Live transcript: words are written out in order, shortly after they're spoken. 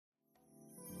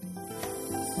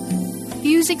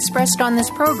views expressed on this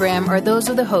program are those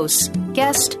of the hosts,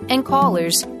 guests, and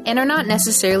callers, and are not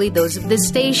necessarily those of this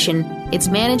station, its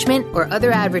management, or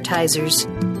other advertisers.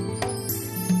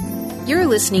 You're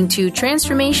listening to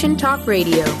Transformation Talk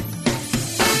Radio.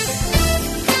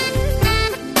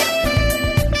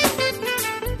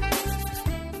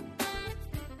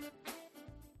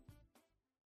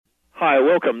 Hi,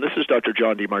 welcome. This is Dr.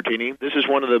 Joanne DiMaggio. This is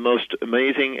one of the most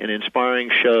amazing and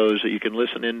inspiring shows that you can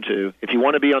listen into. If you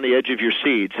want to be on the edge of your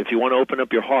seats, if you want to open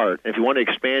up your heart, if you want to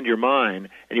expand your mind,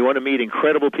 and you want to meet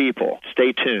incredible people,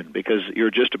 stay tuned because you're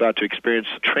just about to experience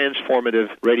a transformative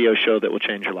radio show that will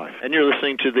change your life. And you're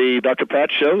listening to the Dr.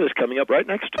 Pat Show that's coming up right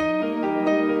next.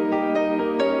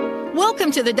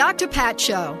 Welcome to the Dr. Pat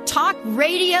Show. Talk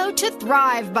radio to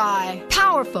thrive by.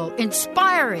 Powerful,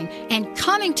 inspiring, and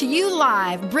coming to you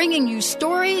live, bringing you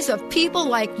stories of people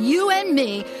like you and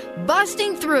me,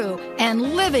 busting through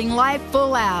and living life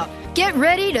full out. Get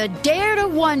ready to dare to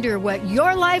wonder what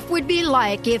your life would be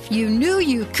like if you knew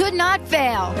you could not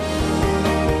fail.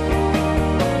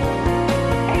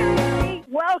 Hey,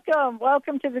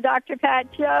 welcome to the Dr. Pat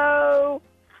Show.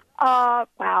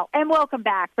 Wow. And welcome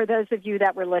back for those of you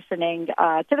that were listening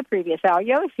to the previous hour.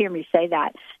 You always hear me say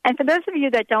that. And for those of you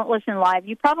that don't listen live,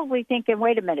 you're probably thinking,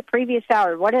 wait a minute, previous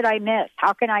hour, what did I miss?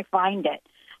 How can I find it?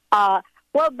 Well,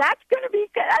 that's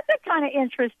a kind of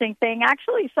interesting thing.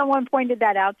 Actually, someone pointed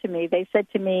that out to me. They said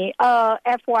to me,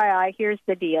 FYI, here's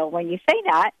the deal. When you say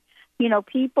that,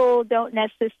 people don't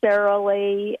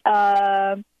necessarily,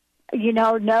 know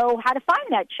how to find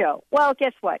that show. Well,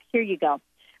 guess what? Here you go.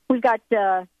 We've got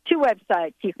two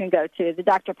websites you can go to, the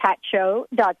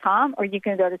drpatshow.com, or you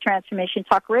can go to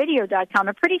transformationtalkradio.com.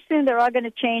 And pretty soon they're all going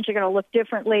to change. They're going to look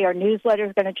differently. Our newsletter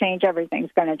is going to change. Everything's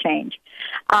going to change.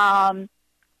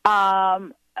 But,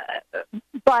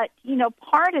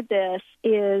 part of this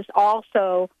is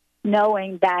also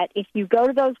knowing that if you go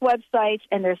to those websites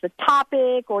and there's a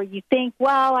topic or you think,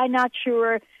 well, I'm not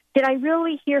sure, did I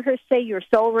really hear her say your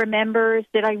soul remembers?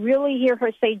 Did I really hear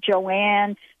her say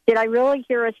Joanne? Did I really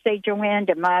hear her say Joanne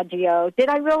DiMaggio? Did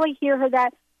I really hear her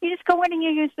that? You just go in and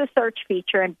you use the search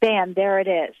feature, and bam, there it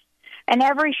is. And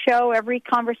every show, every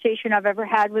conversation I've ever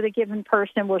had with a given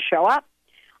person will show up.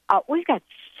 We've got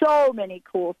so many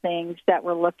cool things that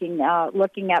we're looking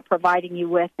at providing you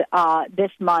with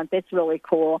this month. It's really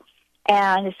cool.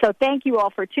 And so thank you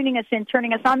all for tuning us in,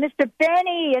 turning us on. Mr.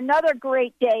 Benny, another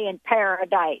great day in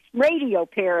paradise, radio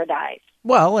paradise.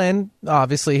 Well, and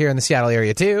obviously here in the Seattle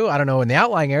area, too. I don't know in the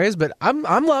outlying areas, but I'm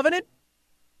loving it.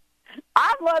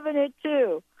 I'm loving it,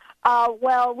 too.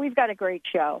 Well, we've got a great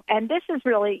show, and this is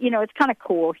really, it's kind of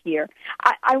cool here.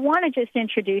 I want to just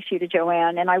introduce you to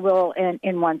Joanne, and I will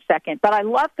in 1 second, but I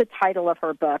love the title of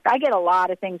her book. I get a lot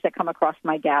of things that come across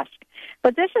my desk,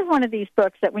 but this is one of these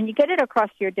books that when you get it across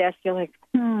your desk, you're like,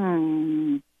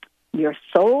 your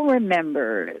soul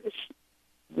remembers.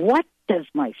 What does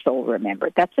my soul remember?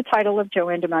 That's the title of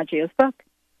Joanne DiMaggio's book.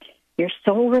 Your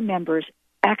soul remembers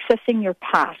accessing your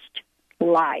past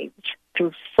lives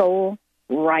through soul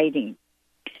writing.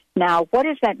 Now, what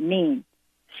does that mean,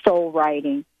 soul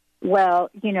writing? Well,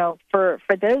 for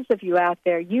those of you out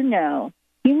there, you know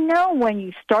when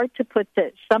you start to put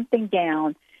something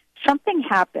down, something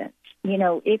happens.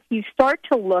 If you start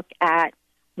to look at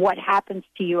what happens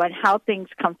to you and how things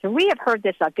come through. We have heard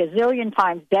this a gazillion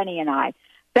times, Benny and I.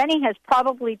 Benny has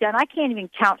probably done, I can't even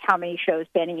count how many shows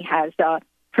Benny has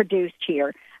produced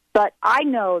here, but I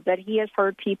know that he has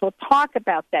heard people talk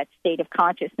about that state of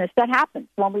consciousness that happens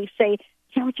when we say,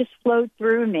 it just flowed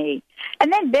through me.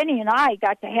 And then Benny and I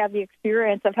got to have the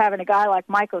experience of having a guy like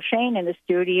Michael Shane in the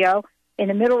studio in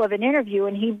the middle of an interview,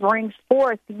 and he brings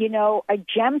forth, a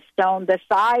gemstone the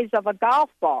size of a golf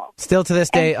ball. Still to this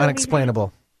day,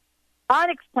 unexplainable.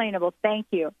 Unexplainable, thank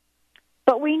you.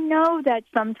 But we know that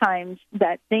sometimes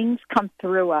that things come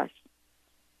through us.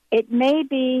 It may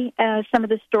be some of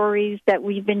the stories that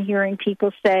we've been hearing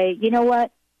people say, you know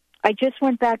what, I just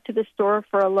went back to the store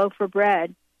for a loaf of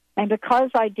bread, and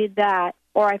because I did that,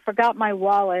 or I forgot my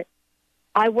wallet,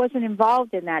 I wasn't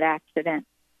involved in that accident.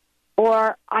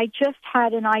 Or I just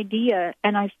had an idea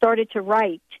and I started to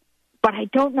write, but I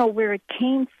don't know where it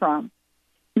came from.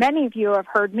 Many of you have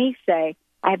heard me say,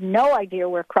 I have no idea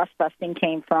where crust busting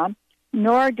came from,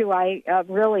 nor do I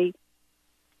really,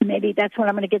 maybe that's when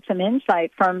I'm going to get some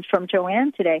insight from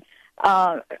Joanne today,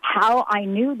 how I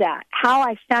knew that, how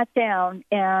I sat down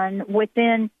and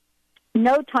within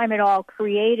no time at all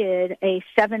created a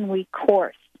 7-week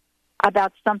course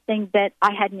about something that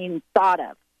I hadn't even thought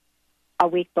of a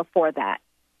week before that.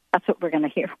 That's what we're going to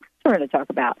hear. We're going to talk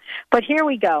about. But here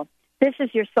we go. This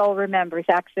is Your Soul Remembers,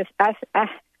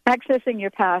 accessing your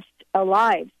past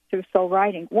lives through soul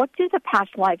writing, what do the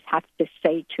past lives have to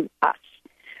say to us?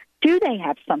 Do they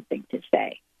have something to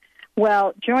say?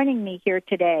 Well, joining me here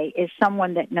today is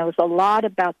someone that knows a lot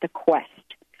about the quest.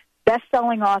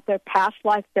 Best-selling author, past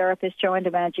life therapist Joanne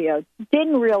DiMaggio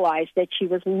didn't realize that she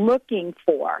was looking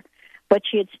for, but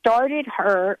she had stared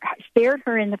her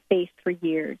in the face for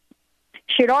years.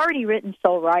 She had already written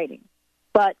soul writing,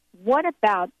 but what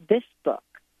about this book?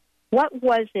 What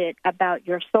was it about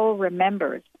Your Soul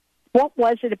Remembers? What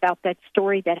was it about that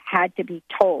story that had to be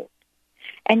told?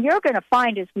 And you're going to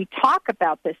find as we talk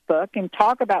about this book and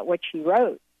talk about what she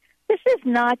wrote, this is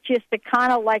not just a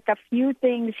kind of like a few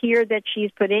things here that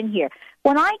she's put in here.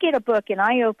 When I get a book and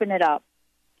I open it up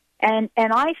and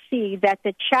I see that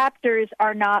the chapters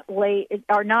are not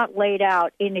laid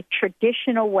out in a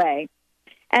traditional way,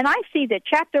 and I see that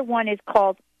chapter 1 is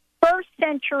called First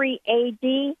Century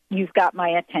A.D., you've got my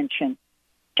attention.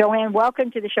 Joanne,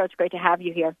 welcome to the show. It's great to have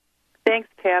you here. Thanks,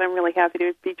 Pat. I'm really happy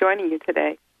to be joining you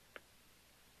today.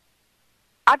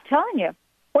 I'm telling you,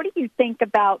 what do you think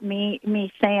about me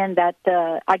saying that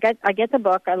I get the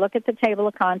book, I look at the table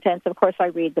of contents, of course I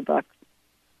read the book,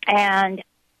 and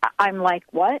I'm like,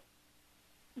 what?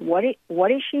 What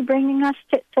is she bringing us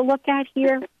to look at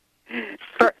here?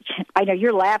 I know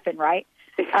you're laughing, right?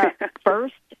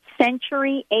 First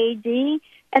Century A.D.,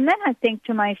 and then I think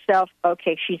to myself,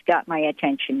 okay, she's got my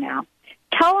attention now.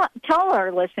 Tell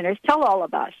our listeners, tell all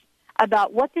of us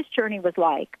about what this journey was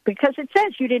like, because it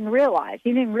says you didn't realize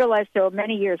till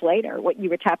many years later what you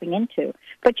were tapping into,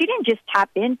 but you didn't just tap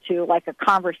into like a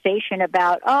conversation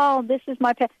about, oh, this is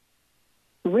my past.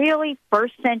 Really,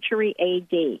 First Century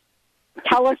A.D.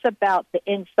 Tell us about the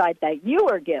insight that you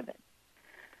were given.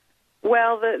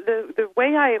 Well, the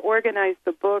way I organized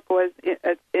the book was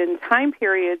in time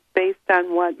periods based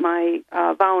on what my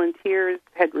volunteers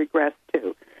had regressed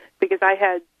to, because I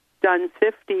had done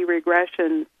 50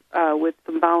 regressions with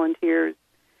some volunteers,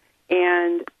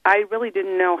 and I really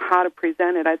didn't know how to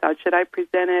present it. I thought, should I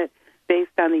present it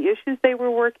based on the issues they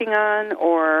were working on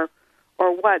or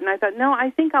what? And I thought, no,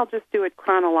 I think I'll just do it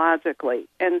chronologically.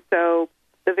 And so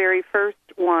the very first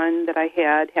one that I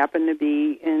had happened to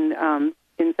be in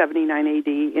 79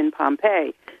 A.D. in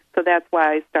Pompeii. So that's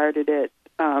why I started it.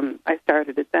 I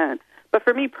started it then. But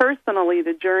for me personally,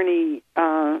 the journey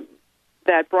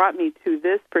that brought me to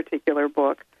this particular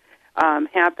book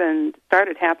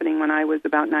started happening when I was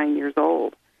about 9 years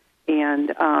old,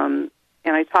 and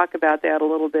I talk about that a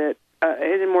little bit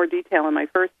in more detail in my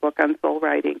first book on soul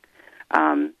writing.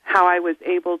 How I was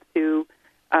able to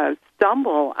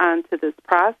stumble onto this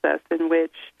process in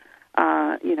which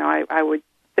I would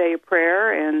say a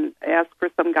prayer and ask for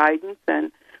some guidance,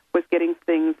 and was getting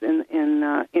things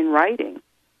in writing.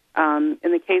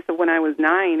 In the case of when I was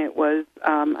 9, it was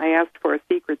I asked for a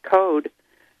secret code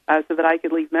so that I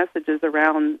could leave messages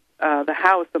around the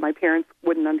house so my parents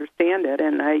wouldn't understand it.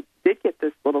 And I did get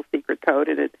this little secret code,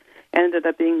 and it ended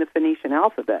up being the Phoenician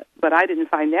alphabet. But I didn't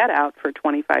find that out for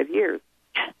 25 years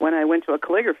when I went to a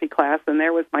calligraphy class, and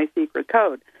there was my secret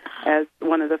code as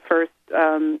one of the first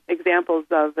examples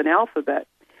of an alphabet.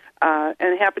 And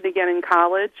it happened again in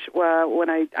college when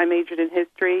I majored in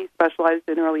history, specialized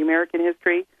in early American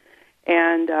history,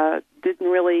 and didn't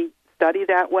really study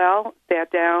that well,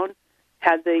 sat down,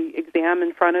 had the exam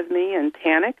in front of me, and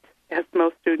panicked, as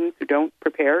most students who don't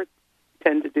prepare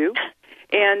tend to do.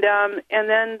 And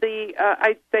then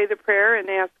I'd say the prayer and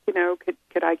ask,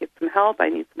 could I get some help? I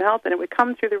need some help. And it would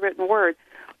come through the written word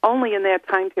only in that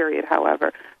time period,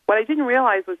 however. What I didn't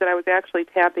realize was that I was actually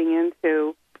tapping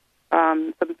into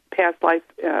some past life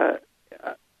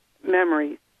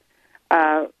memories,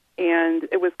 and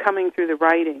it was coming through the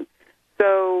writing.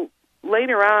 So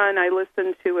later on, I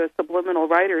listened to a subliminal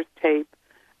writer's tape,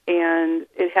 and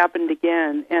it happened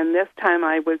again. And this time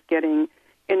I was getting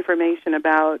information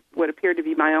about what appeared to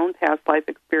be my own past life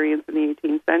experience in the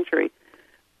 18th century.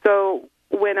 So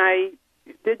when I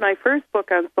did my first book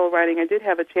on soul writing, I did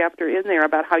have a chapter in there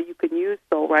about how you can use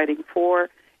soul writing for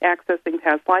accessing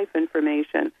past life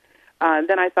information.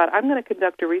 Then I thought, I'm going to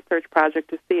conduct a research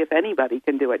project to see if anybody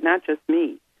can do it, not just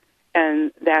me.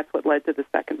 And that's what led to the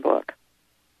second book.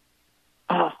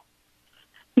 Oh,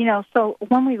 so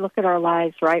when we look at our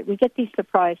lives, right, we get these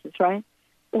surprises, right?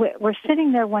 We're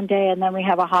sitting there one day, and then we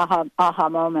have a aha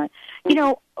moment.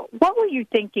 What were you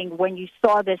thinking when you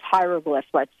saw this hieroglyph,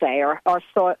 let's say, or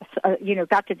saw,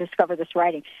 got to discover this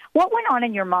writing? What went on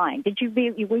in your mind?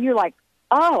 Were you like,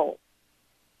 oh,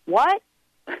 what?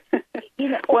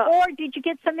 Or did you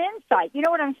get some insight? You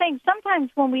know what I'm saying?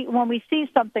 Sometimes when we see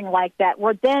something like that,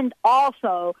 then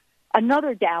also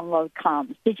another download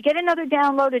comes. Did you get another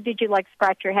download, or did you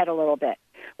scratch your head a little bit?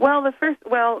 Well,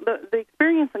 the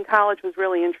experience in college was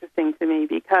really interesting to me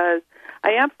because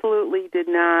I absolutely did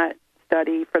not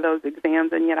study for those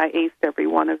exams, and yet I aced every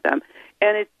one of them.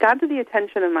 And it got to the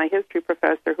attention of my history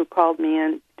professor, who called me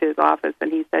into his office,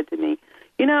 and he said to me,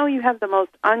 you know, you have the most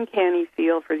uncanny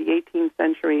feel for the 18th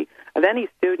century of any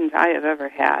student I have ever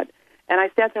had. And I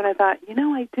sat there and I thought, you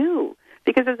know, I do.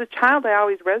 Because as a child, I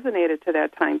always resonated to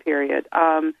that time period.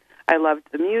 I loved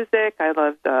the music. I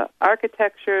loved the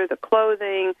architecture, the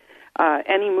clothing,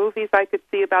 any movies I could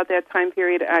see about that time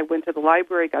period. I went to the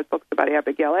library, got books about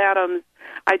Abigail Adams.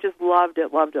 I just loved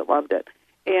it.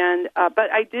 And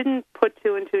but I didn't put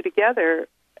two and two together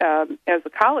as a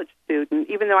college student,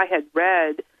 even though I had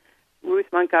read Ruth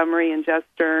Montgomery and Jess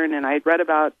Stern, and I had read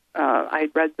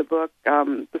the book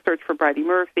The Search for Bridie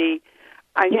Murphy.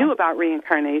 I knew about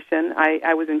reincarnation.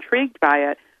 I was intrigued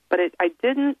by it, but I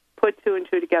didn't put two and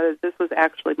two together. This was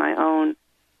actually my own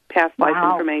past life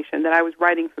information that I was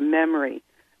writing from memory.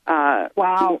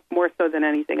 More so than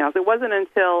anything else. It wasn't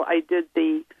until I did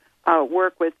the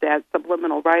work with that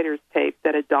subliminal writer's tape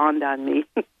that it dawned on me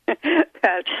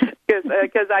that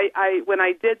because I when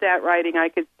I did that writing, I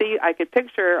could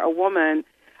picture a woman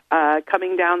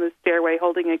coming down the stairway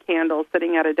holding a candle,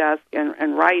 sitting at a desk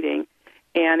and writing.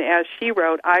 And as she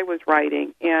wrote, I was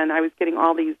writing, and I was getting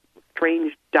all these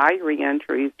strange diary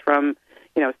entries from,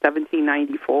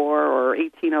 1794 or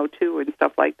 1802 and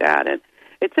stuff like that. And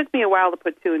it took me a while to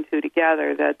put two and two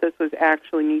together that this was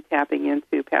actually me tapping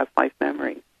into past life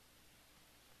memories.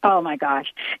 Oh, my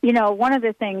gosh. One of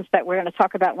the things that we're going to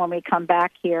talk about when we come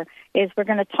back here is we're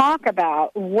going to talk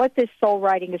about what this soul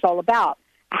writing is all about,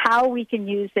 how we can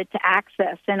use it to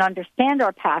access and understand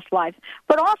our past lives.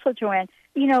 But also, Joanne,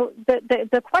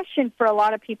 the question for a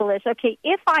lot of people is, okay,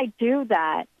 if I do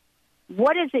that,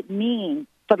 what does it mean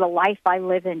for the life I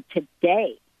live in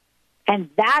today? And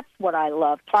that's what I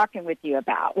love talking with you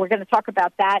about. We're going to talk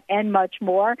about that and much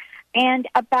more, and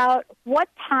about what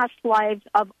past lives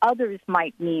of others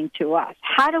might mean to us.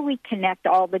 How do we connect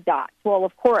all the dots? Well,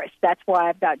 of course, that's why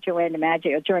I've got Joanne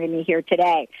DiMaggio joining me here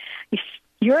today.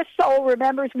 Your soul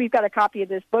remembers. We've got a copy of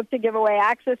this book to give away,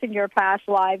 Accessing Your Past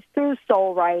Lives Through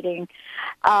Soul Writing.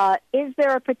 Is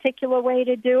there a particular way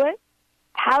to do it?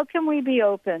 How can we be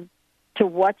open to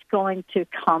what's going to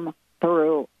come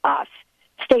through us?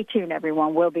 Stay tuned,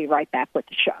 everyone. We'll be right back with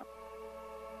the show.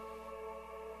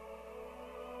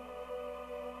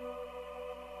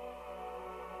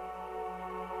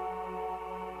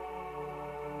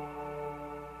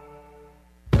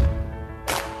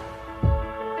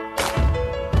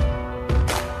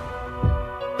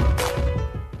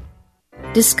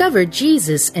 Discover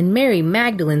Jesus and Mary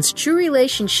Magdalene's true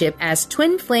relationship as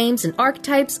twin flames and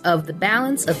archetypes of the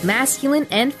balance of masculine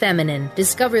and feminine.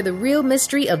 Discover the real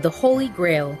mystery of the Holy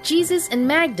Grail. Jesus and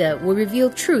Magda will reveal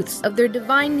truths of their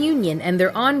divine union and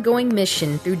their ongoing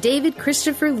mission through David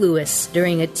Christopher Lewis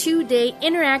during a 2-day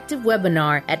interactive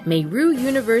webinar at Meru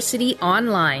University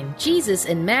Online. Jesus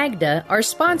and Magda are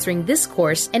sponsoring this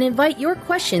course and invite your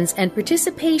questions and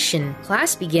participation.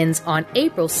 Class begins on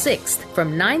April 6th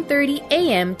from 9:30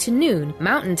 a.m. to noon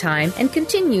Mountain Time and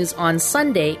continues on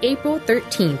Sunday, April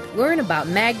 13th. Learn about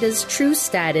Magda's true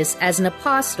status as an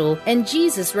apostle and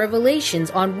Jesus'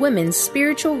 revelations on women's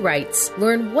spiritual rights.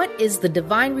 Learn what is the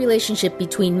divine relationship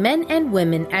between men and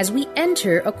women as we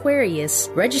enter Aquarius.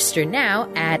 Register now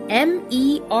at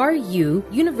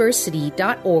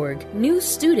meruuniversity.org. New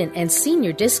student and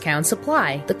senior discounts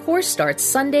apply. The course starts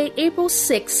Sunday, April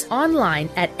 6th online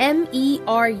at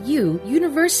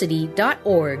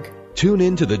meruuniversity.org. Tune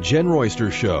in to The Jen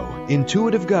Royster Show,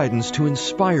 intuitive guidance to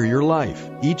inspire your life,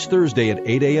 each Thursday at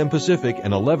 8 a.m. Pacific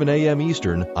and 11 a.m.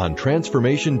 Eastern on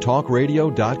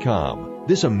TransformationTalkRadio.com.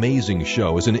 This amazing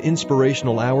show is an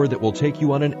inspirational hour that will take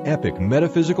you on an epic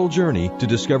metaphysical journey to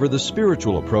discover the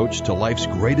spiritual approach to life's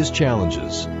greatest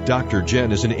challenges. Dr.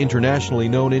 Jen is an internationally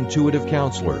known intuitive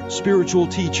counselor, spiritual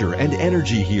teacher, and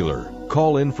energy healer.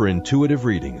 Call in for intuitive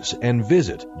readings and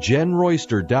visit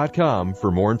jenroyster.com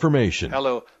for more information.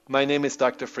 Hello, my name is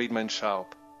Dr. Friedman Schaub.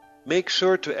 Make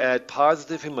sure to add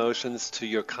positive emotions to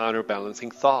your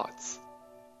counterbalancing thoughts.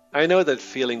 I know that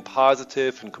feeling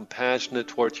positive and compassionate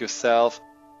toward yourself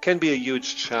can be a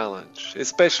huge challenge,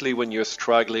 especially when you're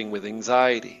struggling with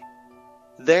anxiety.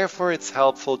 Therefore, it's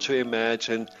helpful to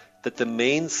imagine that the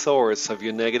main source of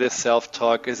your negative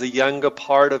self-talk is a younger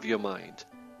part of your mind,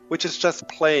 which is just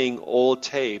playing old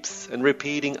tapes and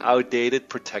repeating outdated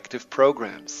protective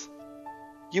programs.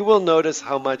 You will notice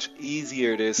how much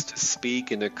easier it is to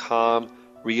speak in a calm,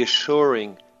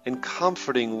 reassuring, and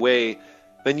comforting way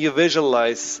when you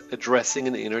visualize addressing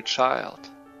an inner child.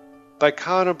 By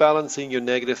counterbalancing your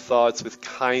negative thoughts with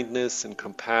kindness and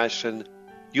compassion,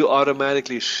 you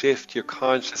automatically shift your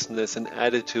consciousness and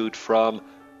attitude from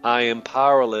I am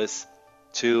powerless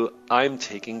to I'm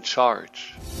taking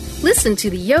charge. Listen to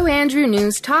the Yo Andrew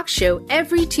News Talk Show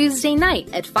every Tuesday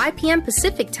night at 5 p.m.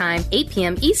 Pacific Time, 8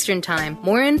 p.m. Eastern Time.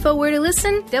 More info where to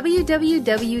listen,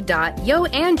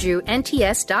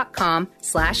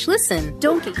 www.yoandrewnts.com/listen.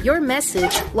 Don't get your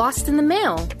message lost in the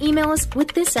mail. Email us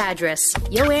with this address,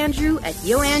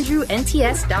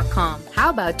 yoandrew@yoandrewnts.com. How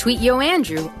about tweet Yo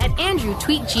Andrew at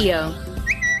AndrewTweetGeo?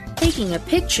 Taking a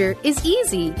picture is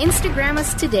easy. Instagram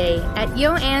us today at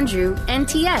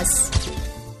YoAndrewNTS.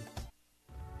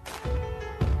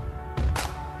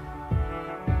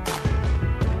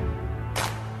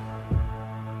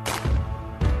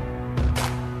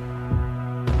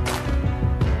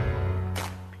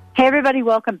 Hey, everybody,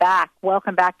 welcome back.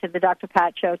 Welcome back to the Dr.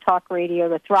 Pat Show, Talk Radio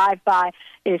to Thrive By.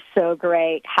 It is so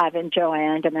great having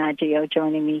Joanne DiMaggio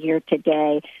joining me here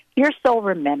today. Your soul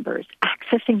remembers,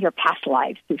 accessing your past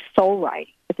lives through soul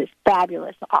writing with this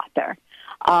fabulous author.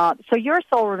 So Your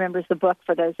Soul Remembers, the book,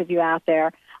 for those of you out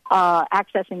there,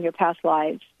 accessing your past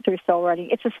lives through soul writing.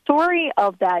 It's a story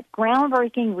of that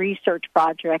groundbreaking research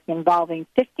project involving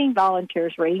 15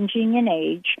 volunteers ranging in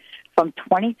age from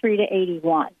 23 to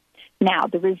 81. Now,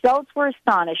 the results were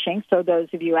astonishing, so those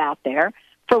of you out there,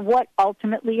 for what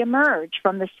ultimately emerged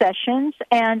from the sessions,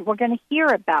 and we're going to hear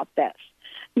about this.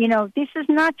 You know, this is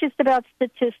not just about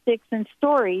statistics and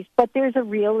stories, but there's a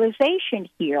realization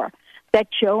here that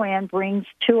Joanne brings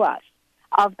to us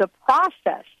of the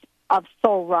process of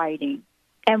soul writing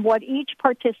and what each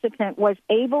participant was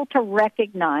able to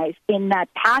recognize in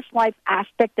that past life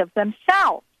aspect of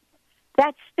themselves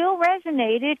that still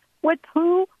resonated with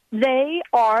who they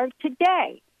are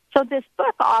today. So this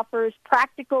book offers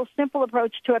practical, simple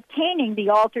approach to obtaining the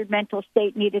altered mental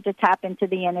state needed to tap into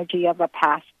the energy of a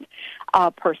past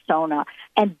persona.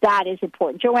 And that is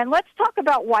important. Joanne, let's talk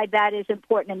about why that is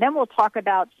important, and then we'll talk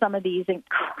about some of these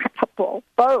incredible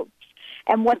folks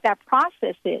and what that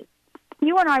process is.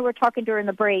 You and I were talking during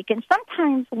the break, and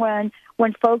sometimes when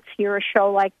folks hear a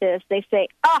show like this, they say,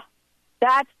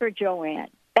 that's for Joanne.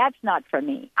 That's not for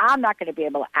me. I'm not going to be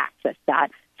able to access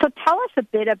that. So tell us a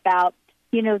bit about,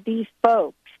 you know, these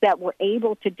folks that were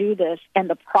able to do this and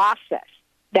the process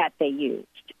that they used.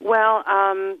 Well,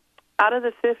 out of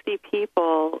the 50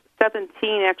 people,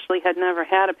 17 actually had never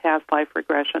had a past life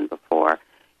regression before,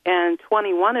 and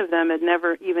 21 of them had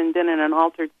never even been in an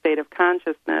altered state of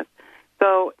consciousness.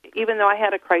 So even though I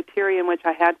had a criteria in which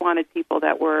I had wanted people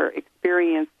that were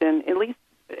experienced in, at least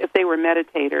if they were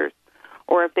meditators,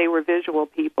 or if they were visual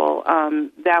people,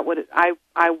 that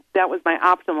was my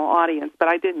optimal audience, but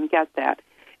I didn't get that.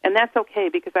 And that's okay,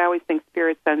 because I always think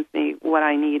Spirit sends me what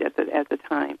I need at the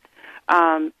time.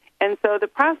 And so the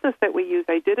process that we use,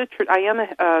 I am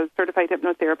a certified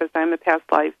hypnotherapist. I'm a past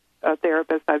life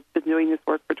therapist. I've been doing this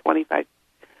work for 25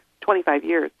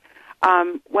 years.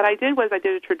 What I did was I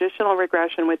did a traditional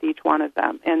regression with each one of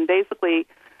them, and basically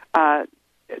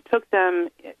took them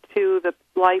to the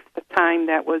lifetime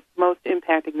that was most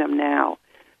impacting them now.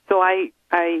 So I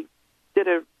did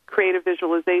a creative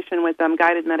visualization with them,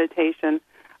 guided meditation,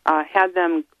 had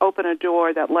them open a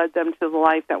door that led them to the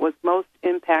life that was most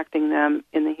impacting them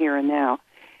in the here and now.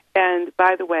 And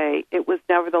by the way, it was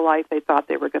never the life they thought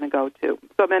they were going to go to.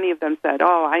 So many of them said,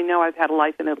 I know I've had a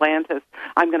life in Atlantis.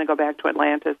 I'm going to go back to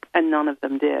Atlantis, and none of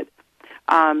them did.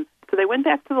 So they went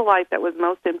back to the life that was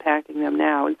most impacting them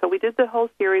now. And so we did the whole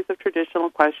series of traditional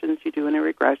questions you do in a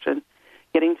regression,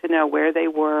 getting to know where they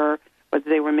were, whether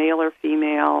they were male or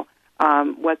female,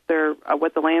 what the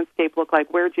landscape looked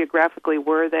like, where geographically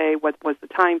were they, what was the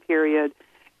time period,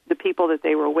 the people that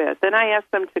they were with. Then I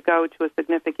asked them to go to a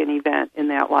significant event in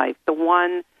that life, the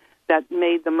one that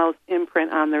made the most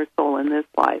imprint on their soul in this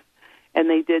life. And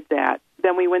they did that.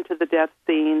 Then we went to the death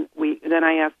scene. Then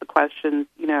I asked the questions,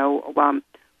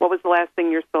 what was the last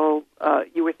thing you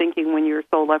were thinking when your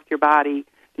soul left your body?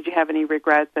 Did you have any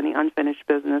regrets, any unfinished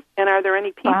business? And are there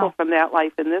any people from that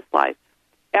life in this life?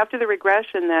 After the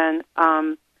regression, then,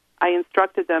 I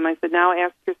instructed them. I said, now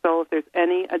ask your soul if there's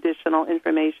any additional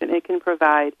information it can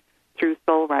provide through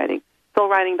soul writing. Soul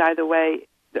writing, by the way,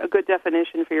 a good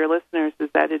definition for your listeners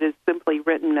is that it is simply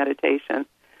written meditation.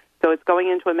 So it's going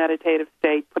into a meditative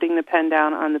state, putting the pen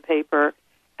down on the paper,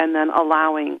 and then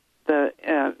allowing the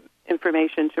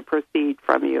information to proceed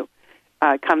from you.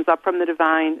 It comes up from the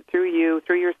divine, through you,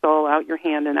 through your soul, out your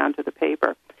hand, and onto the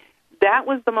paper. That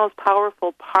was the most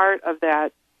powerful part of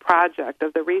that project,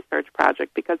 of the research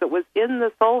project, because it was in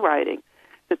the soul writing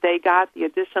that they got the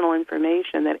additional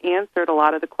information that answered a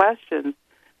lot of the questions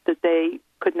that they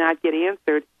could not get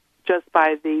answered just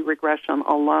by the regression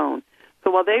alone.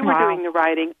 So while they were doing the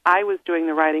writing, I was doing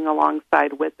the writing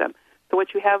alongside with them. So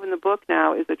what you have in the book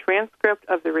now is a transcript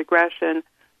of the regression,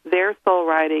 their soul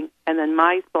writing, and then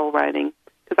my soul writing,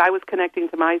 because I was connecting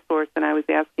to my source and I was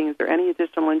asking, is there any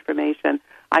additional information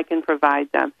I can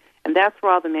provide them? And that's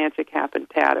where all the magic happened,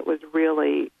 Pat. It was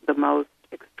really the most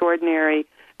extraordinary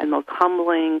and most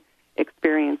humbling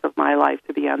experience of my life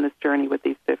to be on this journey with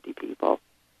these 50 people.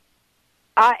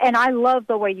 And I love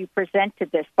the way you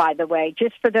presented this, by the way.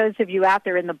 Just for those of you out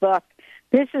there in the book,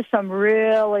 this is some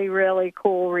really, really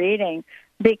cool reading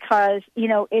because, you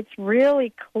know, it's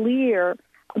really clear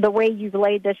the way you've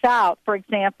laid this out. For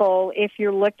example, if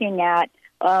you're looking at,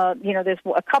 you know, there's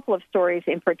a couple of stories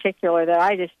in particular that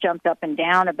I just jumped up and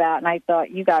down about, and I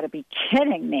thought, you got to be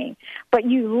kidding me. But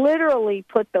you literally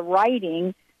put the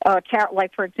writing,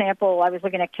 like, for example, I was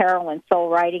looking at Carolyn's soul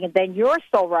writing and then your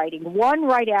soul writing, one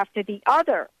right after the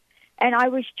other. And I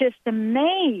was just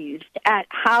amazed at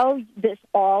how this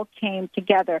all came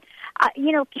together.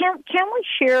 You know, can we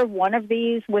share one of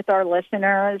these with our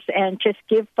listeners and just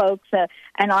give folks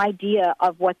an idea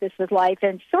of what this is like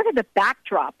and sort of the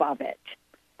backdrop of it?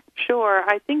 Sure.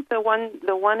 I think the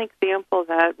one example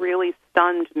that really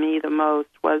stunned me the most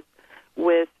was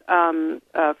with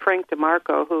Frank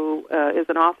DiMaggio, who is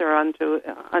an author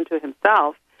unto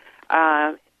himself,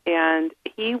 and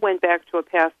he went back to a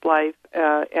past life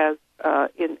as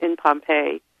in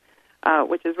Pompeii,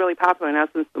 which is really popular now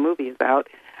since the movie is out.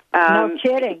 No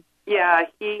kidding. Yeah,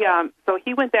 so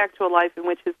he went back to a life in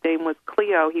which his name was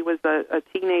Cleo. He was a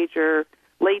teenager,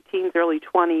 late teens, early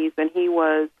 20s, and he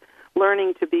was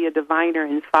learning to be a diviner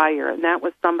in fire, and that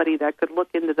was somebody that could look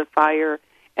into the fire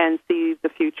and see the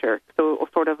future. So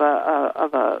sort of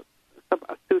a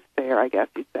soothsayer, I guess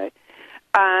you'd say.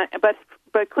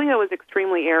 But Cleo was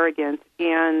extremely arrogant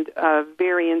and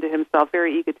very into himself,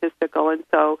 very egotistical, and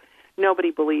so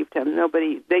nobody believed him.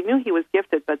 They knew he was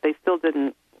gifted, but they still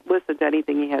didn't listen to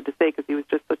anything he had to say because he was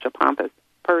just such a pompous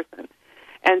person.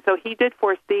 And so he did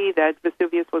foresee that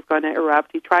Vesuvius was going to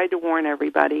erupt. He tried to warn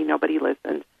everybody. Nobody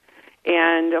listened.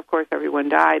 And, of course, everyone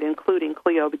died, including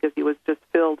Cleo, because he was just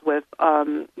filled with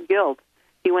guilt.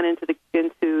 He went into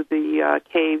the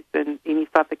caves and he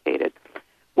suffocated.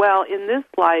 Well, in this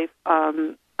life,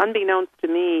 unbeknownst to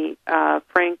me,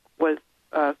 Frank was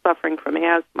suffering from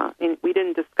asthma. And we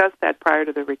didn't discuss that prior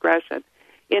to the regression.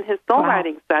 In his soul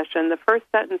writing session, the first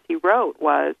sentence he wrote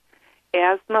was,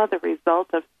 asthma the result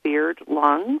of seared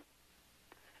lungs?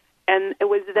 And it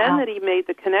was then that he made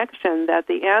the connection that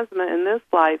the asthma in this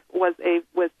life was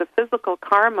the physical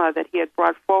karma that he had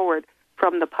brought forward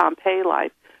from the Pompeii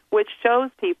life, which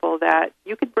shows people that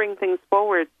you could bring things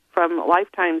forward from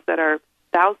lifetimes that are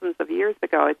thousands of years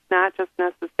ago. It's not just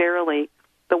necessarily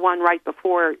the one right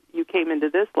before you came into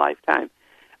this lifetime.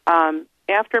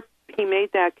 After he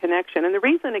made that connection, and the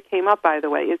reason it came up, by the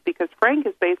way, is because Frank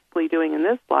is basically doing in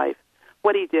this life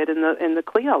what he did in the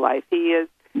Cleo life. He is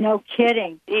no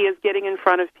kidding. He is getting in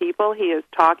front of people. He is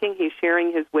talking. He's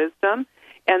sharing his wisdom.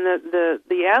 And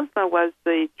the asthma was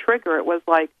the trigger. It was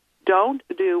like, don't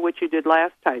do what you did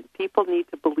last time. People need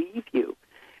to believe you.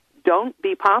 Don't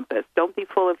be pompous. Don't be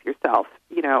full of yourself.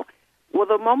 You know. Well,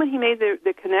 the moment he made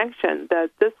the connection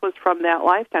that this was from that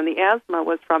lifetime, the asthma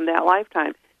was from that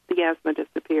lifetime, the asthma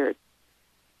disappeared.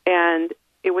 And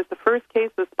it was the first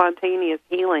case of spontaneous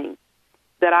healing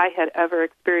that I had ever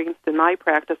experienced in my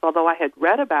practice, although I had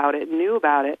read about it and knew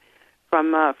about it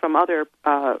from other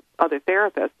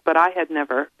therapists, but I had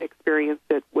never experienced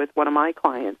it with one of my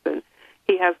clients, and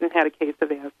he hasn't had a case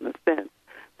of asthma since.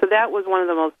 So that was one of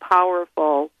the most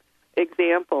powerful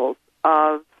examples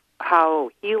of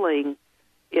how healing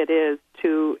it is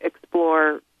to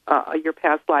explore your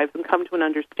past lives and come to an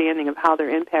understanding of how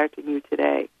they're impacting you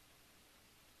today.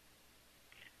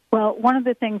 Well, one of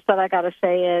the things that I got to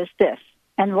say is this,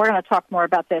 and we're going to talk more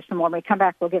about this, and when we come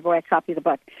back, we'll give away a copy of the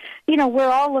book. You know,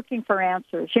 we're all looking for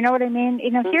answers. You know what I mean?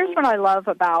 You know, here's what I love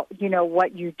about, you know,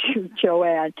 what you do,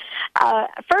 Joanne.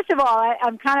 First of all,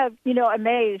 I'm kind of, you know,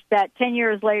 amazed that 10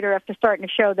 years later after starting the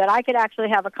show that I could actually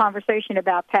have a conversation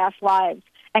about past lives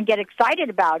and get excited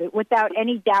about it without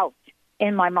any doubt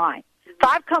in my mind. So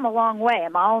I've come a long way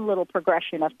in my own little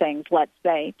progression of things, let's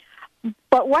say.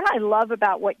 But what I love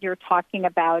about what you're talking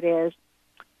about is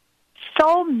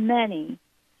so many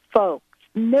folks,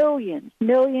 millions,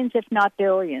 if not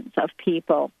billions of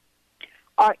people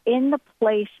are in the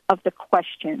place of the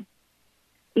question.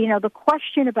 You know, the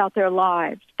question about their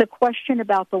lives, the question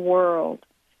about the world,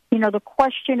 you know, the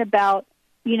question about,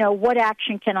 you know, what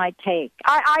action can I take?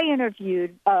 I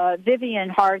interviewed Vivian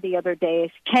Hard the other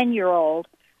day, a 10-year-old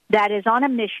that is on a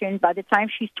mission by the time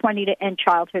she's 20 to end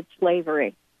childhood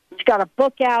slavery. She's got a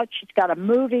book out. She's got a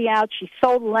movie out. She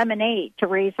sold lemonade to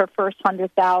raise her first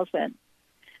 $100,000.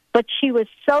 But she was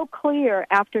so clear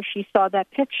after she saw that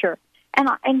picture. And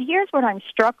here's what I'm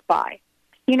struck by.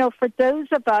 You know, for those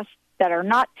of us that are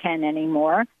not 10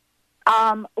 anymore,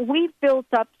 we've built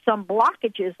up some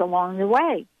blockages along the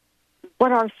way.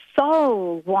 But our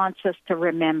soul wants us to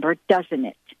remember, doesn't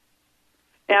it?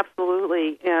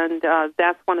 Absolutely. And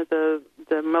that's one of the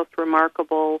most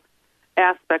remarkable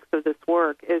aspects of this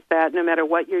work, is that no matter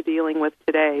what you're dealing with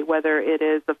today, whether it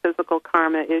is a physical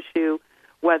karma issue,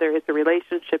 whether it's a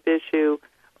relationship issue,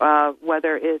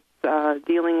 whether it's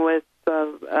dealing with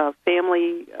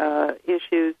family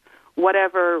issues,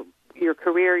 whatever, your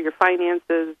career, your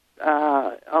finances,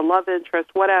 a love interest,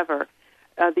 whatever,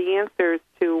 the answers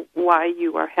to why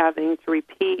you are having to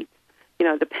repeat, you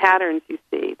know, the patterns you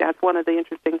see. That's one of the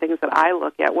interesting things that I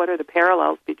look at. What are the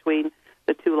parallels between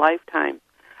the two lifetimes?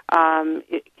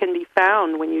 It can be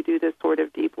found when you do this sort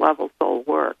of deep-level soul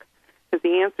work, because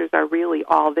the answers are really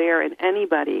all there, and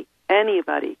anybody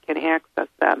can access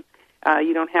them.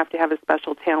 You don't have to have a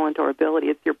special talent or ability.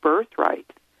 It's your birthright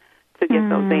to get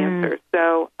those answers.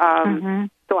 So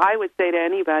so I would say to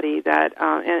anybody that,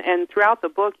 and throughout the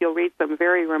book you'll read some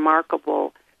very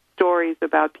remarkable stories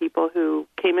about people who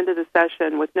came into the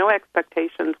session with no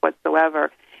expectations whatsoever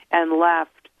and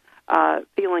left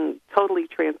feeling totally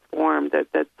transformed,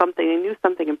 that something, they knew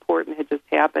something important had just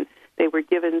happened. They were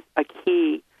given a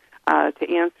key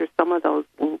to answer some of those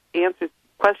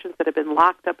questions that have been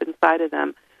locked up inside of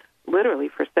them literally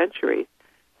for centuries.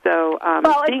 So,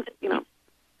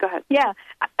 go ahead. Yeah.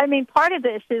 I mean, part of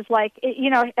this is like,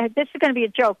 you know, this is going to be a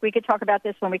joke. We could talk about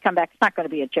this when we come back. It's not going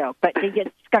to be a joke, but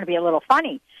it's going to be a little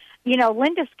funny. You know,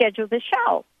 Linda scheduled the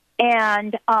show.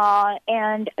 And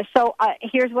so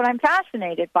here's what I'm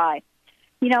fascinated by.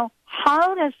 You know,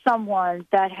 how does someone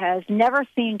that has never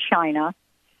seen China,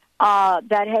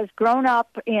 that has grown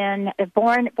up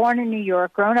born in New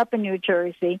York, grown up in New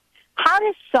Jersey, how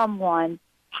does someone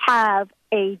have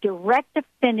a direct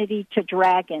affinity to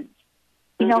dragons?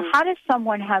 You know, how does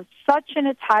someone have such an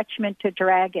attachment to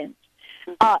dragons?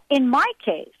 In my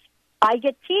case, I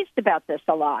get teased about this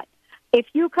a lot. If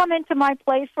you come into my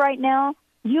place right now,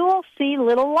 you will see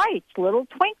little lights, little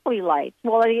twinkly lights.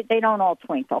 Well, they don't all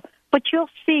twinkle, but you'll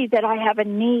see that I have a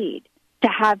need to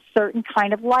have certain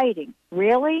kind of lighting.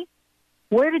 Really?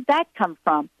 Where did that come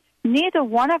from? Neither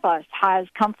one of us has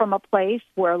come from a place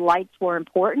where lights were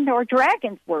important or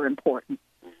dragons were important.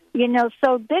 You know,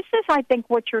 so this is, I think,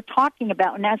 what you're talking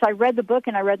about. And as I read the book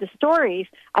and I read the stories,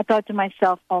 I thought to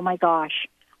myself, oh, my gosh,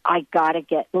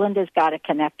 Linda's got to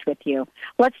connect with you.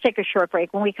 Let's take a short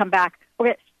break. When we come back,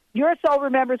 Your Soul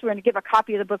Remembers, we're going to give a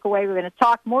copy of the book away. We're going to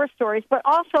talk more stories. But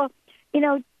also, you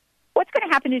know, what's going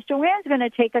to happen is Joanne's going to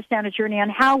take us down a journey on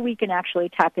how we can actually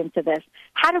tap into this.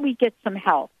 How do we get some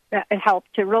help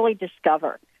to really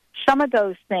discover some of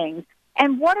those things?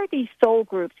 And what are these soul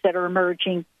groups that are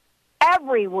emerging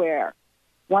everywhere?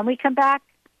 When we come back,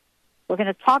 we're going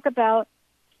to talk about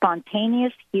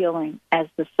spontaneous healing as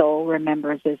the soul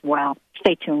remembers as well.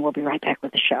 Stay tuned. We'll be right back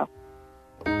with the show.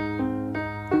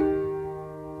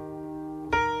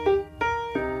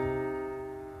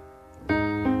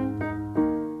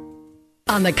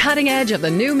 On the cutting edge of the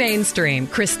new mainstream,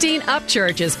 Christine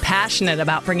Upchurch is passionate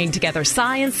about bringing together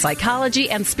science, psychology,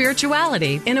 and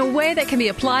spirituality in a way that can be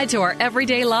applied to our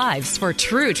everyday lives for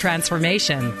true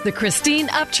transformation. The Christine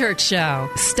Upchurch Show,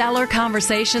 stellar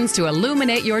conversations to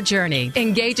illuminate your journey,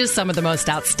 engages some of the most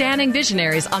outstanding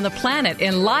visionaries on the planet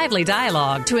in lively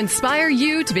dialogue to inspire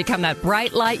you to become that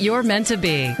bright light you're meant to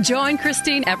be. Join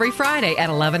Christine every Friday at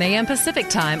 11 a.m. Pacific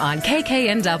Time on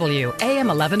KKNW, AM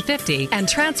 1150, and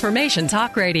Transformation Talk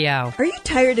Radio. Are you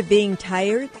tired of being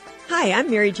tired? Hi,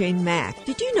 I'm Mary Jane Mack.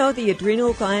 Did you know the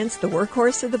adrenal glands, the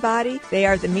workhorse of the body? They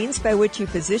are the means by which you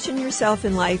position yourself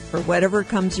in life for whatever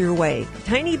comes your way.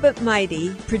 Tiny but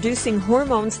mighty, producing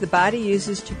hormones the body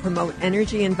uses to promote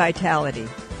energy and vitality.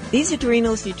 These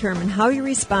adrenals determine how you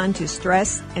respond to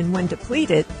stress, and when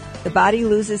depleted, the body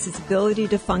loses its ability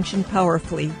to function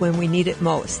powerfully when we need it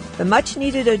most. The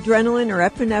much-needed adrenaline or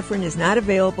epinephrine is not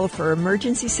available for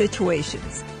emergency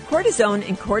situations. Cortisone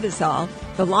and cortisol,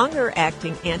 the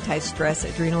longer-acting anti-stress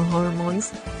adrenal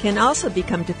hormones, can also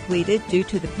become depleted due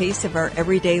to the pace of our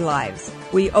everyday lives.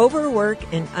 We overwork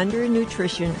and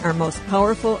undernutrition our most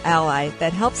powerful ally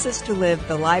that helps us to live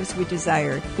the lives we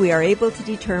desire. We are able to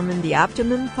determine the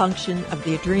optimum function of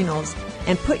the adrenals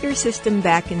and put your system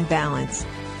back in balance.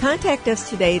 Contact us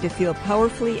today to feel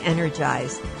powerfully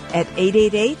energized at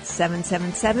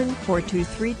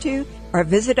 888-777-4232. or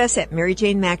visit us at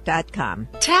maryjanemack.com.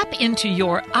 Tap into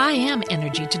your I Am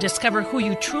energy to discover who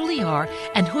you truly are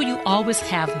and who you always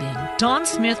have been. Dawn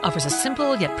Smith offers a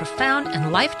simple yet profound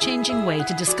and life-changing way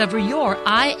to discover your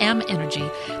I Am energy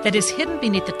that is hidden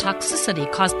beneath the toxicity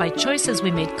caused by choices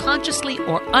we made consciously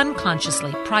or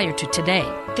unconsciously prior to today.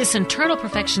 This internal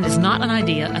perfection is not an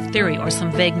idea, a theory, or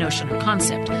some vague notion or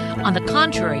concept. On the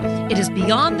contrary, it is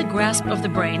beyond the grasp of the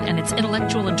brain and its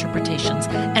intellectual interpretations,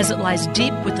 as it lies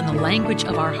deep within the language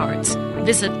of our hearts.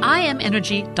 Visit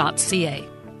IamEnergy.ca.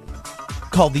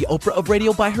 Called the Oprah of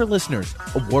Radio by her listeners,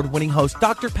 award-winning host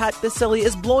Dr. Pat Baccili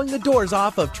is blowing the doors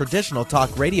off of traditional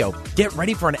talk radio. Get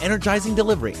ready for an energizing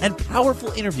delivery and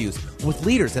powerful interviews with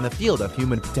leaders in the field of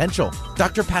human potential.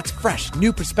 Dr. Pat's fresh,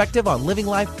 new perspective on living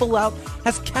life full out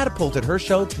has catapulted her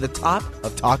show to the top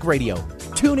of talk radio.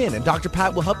 Tune in and Dr.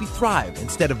 Pat will help you thrive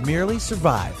instead of merely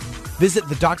survive. Visit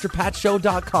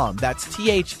thedrpatshow.com. That's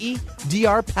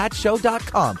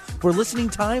THEDRPatshow.com for listening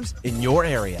times in your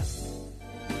area.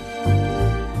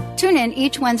 Tune in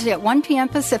each Wednesday at 1 p.m.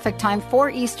 Pacific Time, 4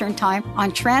 Eastern Time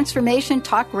on Transformation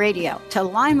Talk Radio to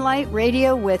Limelight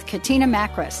Radio with Katina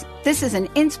Makris. This is an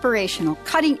inspirational,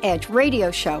 cutting-edge radio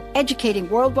show educating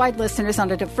worldwide listeners on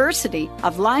a diversity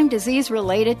of Lyme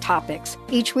disease-related topics.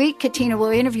 Each week, Katina will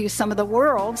interview some of the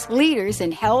world's leaders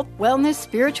in health, wellness,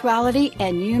 spirituality,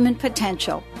 and human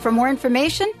potential. For more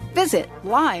information, visit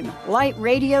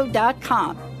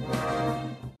limelightradio.com.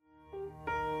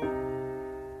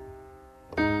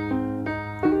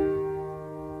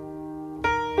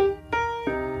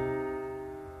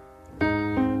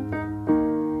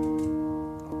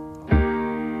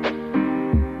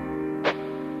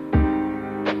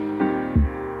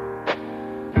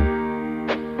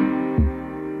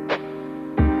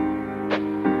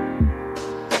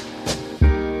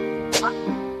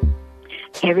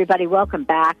 Hey, everybody, welcome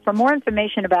back. For more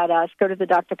information about us, go to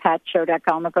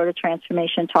thedrpatshow.com or go to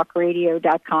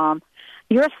transformationtalkradio.com.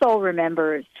 Your soul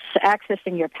remembers,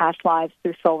 accessing your past lives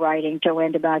through soul writing.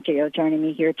 Joanne DiMaggio joining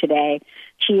me here today.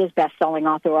 She is best-selling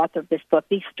author of this book.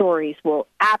 These stories will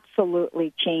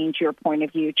absolutely change your point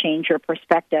of view, change your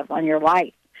perspective on your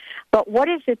life. But what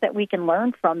is it that we can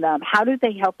learn from them? How do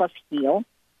they help us heal?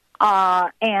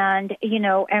 And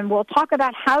we'll talk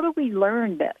about how do we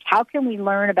learn this? How can we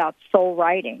learn about soul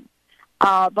writing?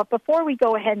 But before we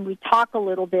go ahead and we talk a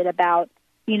little bit about,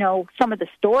 some of the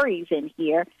stories in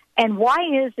here, and why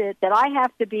is it that I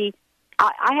have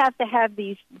to have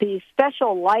these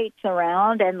special lights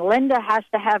around and Linda has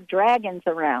to have dragons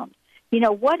around?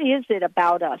 What is it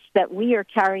about us that we are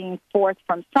carrying forth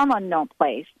from some unknown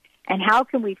place? And how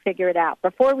can we figure it out?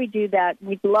 Before we do that,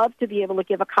 we'd love to be able to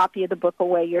give a copy of the book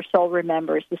away, Your Soul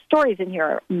Remembers. The stories in here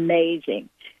are amazing.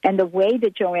 And the way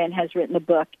that Joanne has written the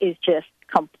book is just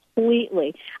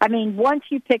completely, once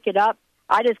you pick it up,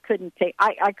 I couldn't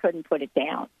put it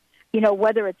down.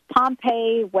 Whether it's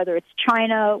Pompeii, whether it's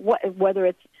China, whether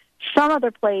it's some other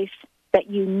place that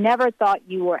you never thought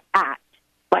you were at,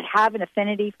 but have an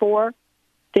affinity for,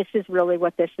 this is really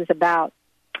what this is about.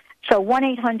 So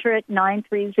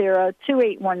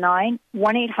 1-800-930-2819,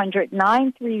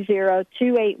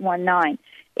 1-800-930-2819.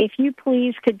 If you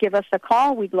please could give us a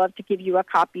call, we'd love to give you a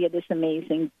copy of this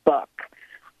amazing book.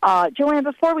 Joanne,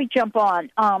 before we jump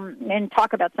on and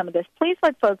talk about some of this, please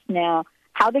let folks know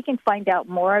how they can find out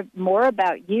more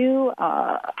about you,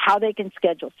 how they can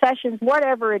schedule sessions,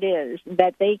 whatever it is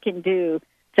that they can do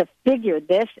to figure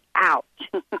this out.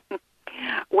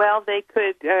 Well, they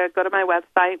could go to my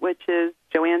website, which is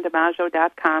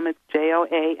JoanneDiMaggio.com. It's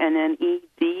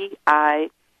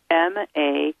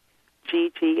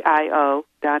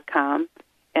JoanneDiMaggio.com.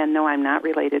 And no, I'm not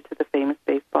related to the famous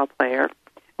baseball player,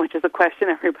 which is a question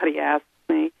everybody asks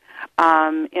me.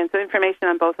 And so information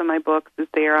on both of my books is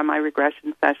there on my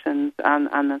regression sessions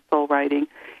on the soul writing.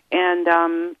 And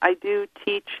I do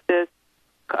teach this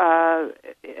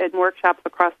in workshops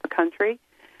across the country.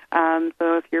 So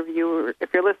if your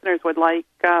listeners would like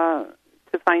to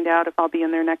find out if I'll be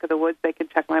in their neck of the woods, they can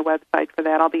check my website for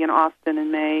that. I'll be in Austin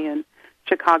in May and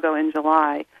Chicago in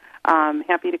July.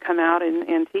 Happy to come out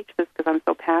and teach this because I'm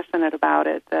so passionate about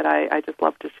it that I just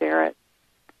love to share it.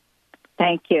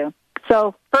 Thank you.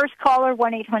 So first caller,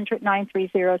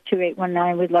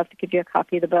 1-800-930-2819. We'd love to give you a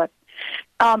copy of the book.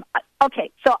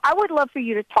 Okay, so I would love for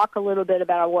you to talk a little bit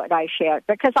about what I shared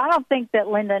because I don't think that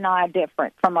Linda and I are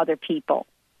different from other people.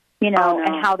 And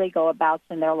how they go about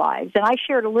in their lives. And I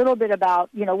shared a little bit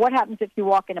about, what happens if you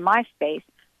walk into my space,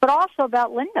 but also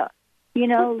about Linda.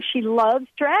 She loves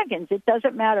dragons. It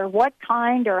doesn't matter what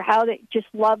kind or how, they just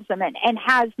loves them and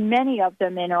has many of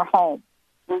them in her home.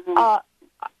 Mm-hmm.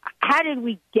 how did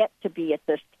we get to be at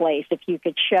this place, if you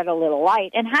could shed a little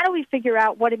light? And how do we figure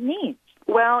out what it means?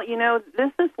 Well,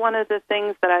 this is one of the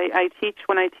things that I teach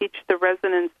when I teach the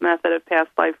resonance method of past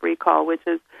life recall, which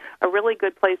is a really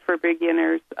good place for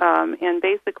beginners. And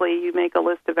basically, you make a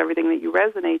list of everything that you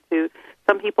resonate to.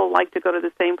 Some people like to go to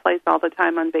the same place all the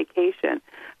time on vacation.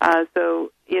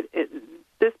 So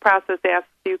this process asks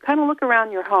you kind of look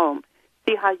around your home,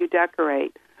 see how you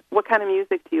decorate. What kind of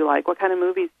music do you like? What kind of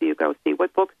movies do you go see?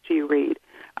 What books do you read?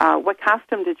 What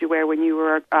costume did you wear when you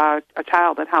were a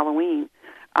child at Halloween?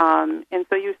 And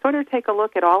so you sort of take a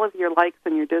look at all of your likes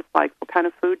and your dislikes. What kind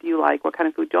of food do you like? What kind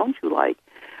of food don't you like?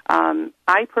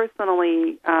 I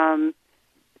personally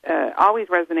always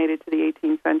resonated to the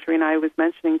 18th century, and I was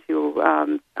mentioning to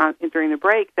you during the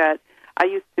break that I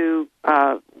used to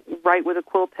write with a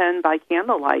quill pen by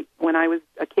candlelight when I was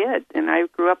a kid, and I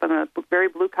grew up in a very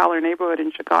blue-collar neighborhood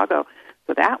in Chicago,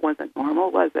 so that wasn't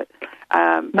normal, was it?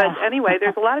 But anyway,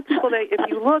 there's a lot of people that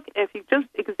if you just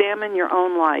examine your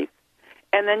own life,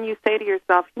 and then you say to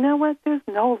yourself, you know what, there's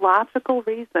no logical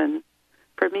reason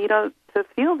for me to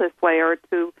feel this way, or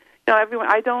to, everyone,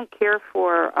 I don't care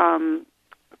for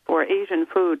Asian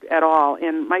food at all,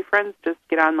 and my friends just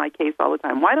get on my case all the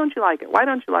time. Why don't you like it? Why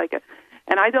don't you like it?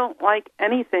 And I don't like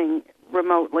anything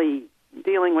remotely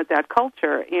dealing with that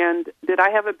culture. And did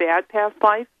I have a bad past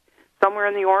life somewhere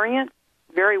in the Orient?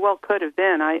 Very well could have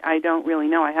been. I don't really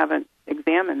know. I haven't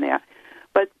examined that.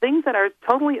 But things that are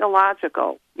totally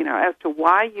illogical, as to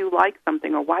why you like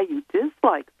something or why you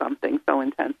dislike something so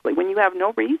intensely when you have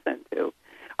no reason to,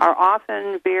 are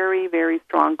often very, very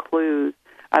strong clues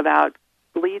about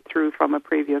bleed through from a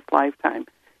previous lifetime.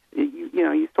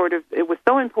 You sort of, it was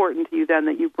so important to you then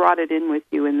that you brought it in with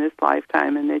you in this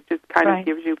lifetime, and it just kind of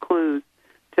gives you clues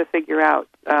to figure out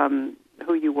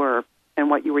who you were and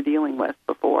what you were dealing with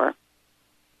before.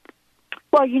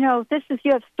 Well, you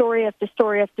have story after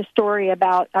story after story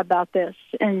about this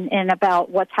and about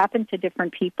what's happened to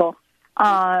different people,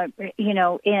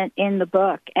 in the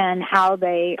book, and how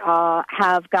they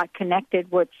have got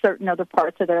connected with certain other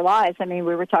parts of their lives. I mean,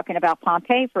 we were talking about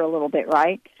Pompeii for a little bit,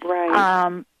 right?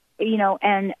 Right.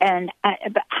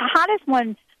 But how does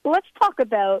one? Let's talk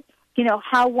about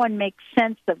how one makes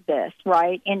sense of this,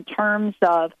 right? In terms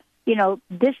of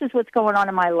this is what's going on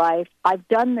in my life. I've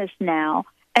done this now.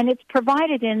 And it's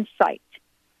provided insight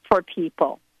for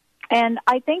people. And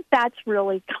I think that's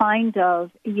really kind of,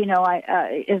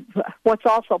 what's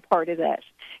also part of this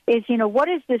is, what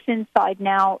does this insight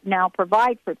now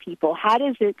provide for people? How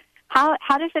does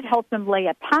it help them lay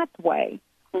a pathway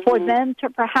for them to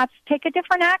perhaps take a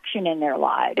different action in their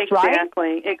lives,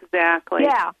 Exactly.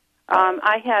 Yeah.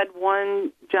 I had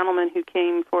one gentleman who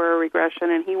came for a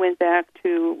regression, and he went back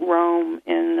to Rome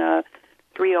in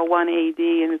 301 AD,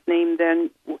 and his name then,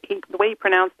 the way he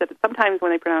pronounced it, sometimes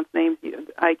when they pronounce names,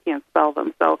 I can't spell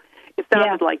them, so it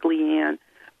sounded like Leanne.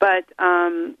 But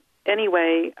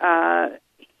anyway,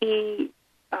 he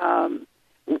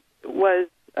was,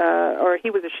 or he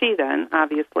was a she then,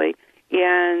 obviously,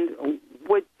 and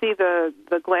would see the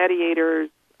gladiators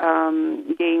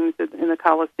games in the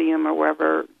Colosseum or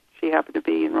wherever she happened to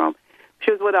be in Rome.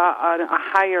 She was with a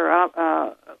higher up,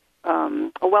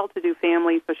 a well-to-do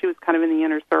family, so she was kind of in the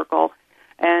inner circle,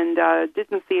 and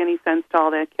didn't see any sense to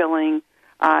all that killing.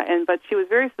 But she was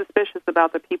very suspicious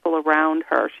about the people around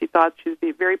her. She thought she was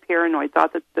very paranoid,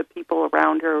 thought that the people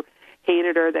around her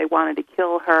hated her, they wanted to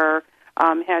kill her,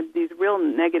 had these real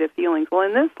negative feelings. Well,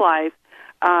 in this life,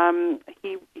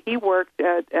 he worked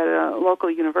at a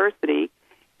local university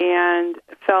and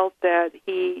felt that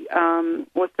he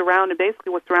was surrounded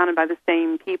by the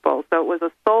same people. So it was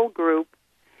a soul group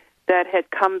that had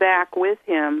come back with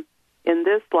him in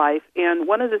this life. And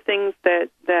one of the things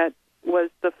that was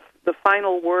the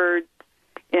final word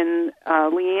in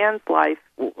Leanne's life,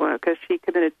 because she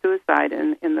committed suicide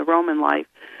in the Roman life,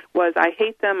 was, I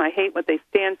hate them, I hate what they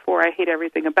stand for, I hate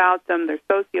everything about them, they're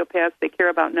sociopaths, they care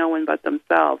about no one but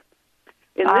themselves.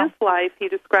 In this life, he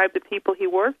described the people he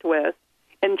worked with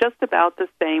in just about the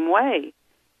same way.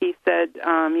 He said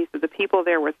the people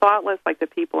there were thoughtless, like the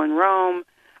people in Rome,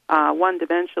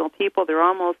 one-dimensional people. They're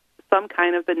almost some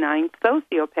kind of benign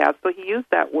sociopath. So he used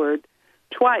that word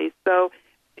twice. So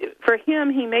for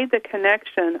him, he made the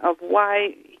connection of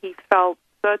why he felt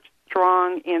such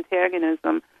strong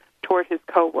antagonism toward his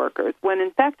coworkers, when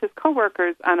in fact his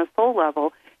coworkers on a soul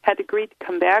level had agreed to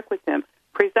come back with him,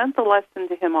 present the lesson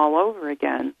to him all over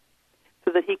again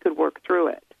so that he could work through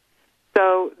it.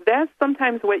 So that's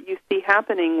sometimes what you see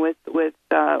happening with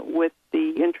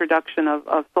the introduction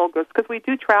of soul groups, because we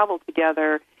do travel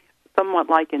together somewhat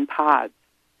like in pods.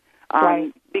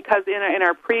 Right. Because in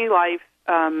our pre-life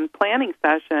planning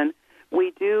session,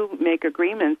 we do make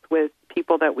agreements with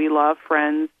people that we love,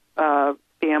 friends,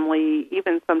 family,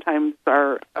 even sometimes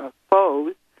our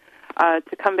foes,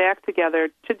 to come back together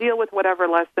to deal with whatever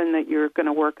lesson that you're going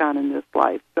to work on in this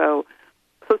life. So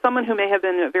someone who may have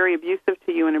been very abusive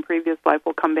to you in a previous life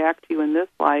will come back to you in this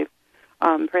life.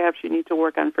 Perhaps you need to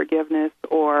work on forgiveness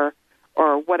or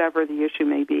whatever the issue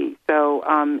may be. So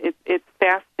it's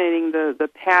fascinating, the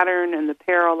pattern and the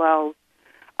parallels,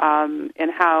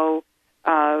 and how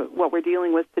what we're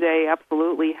dealing with today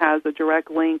absolutely has a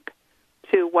direct link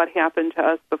to what happened to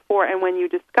us before. And when you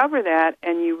discover that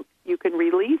and you can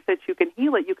release it, you can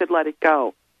heal it, you could let it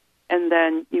go, and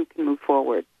then you can move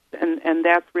forward. And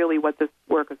that's really what this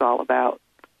work is all about.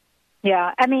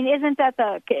 Yeah, I mean, isn't that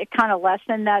the kind of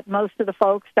lesson that most of the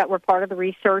folks that were part of the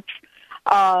research,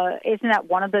 isn't that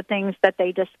one of the things that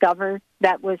they discovered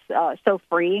that was so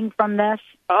freeing from this?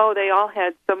 Oh, they all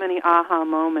had so many aha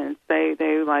moments. They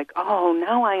were like, oh,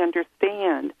 now I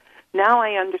understand. Now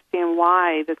I understand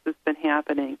why this has been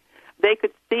happening. They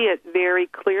could see it very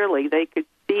clearly. They could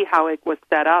see how it was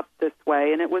set up this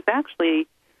way, and it was actually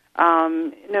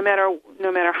no matter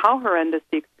how horrendous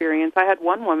the experience. I had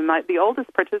one woman, the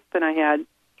oldest participant I had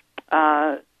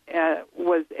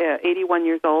was 81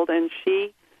 years old, and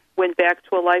she went back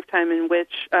to a lifetime in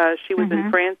which she was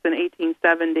in France in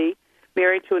 1870,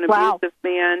 married to an abusive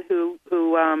man who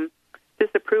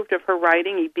disapproved of her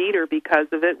writing. He beat her because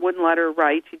of it, wouldn't let her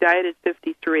write. She died at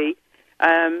 53.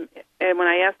 And when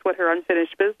I asked what her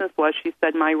unfinished business was, she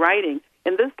said, my writing.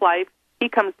 In this life, he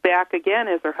comes back again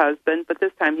as her husband, but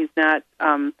this time he's not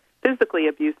physically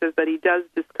abusive, but he does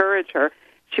discourage her.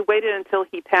 She waited until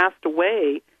he passed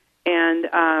away, and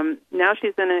now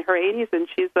she's in her 80s, and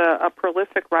she's a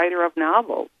prolific writer of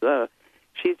novels.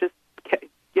 She's just,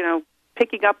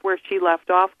 picking up where she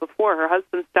left off before. Her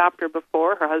husband stopped her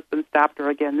before. Her husband stopped her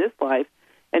again this life,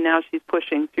 and now she's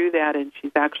pushing through that, and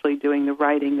she's actually doing the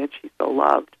writing that she so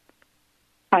loved.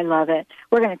 I love it.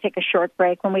 We're going to take a short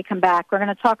break. When we come back, we're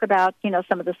going to talk about,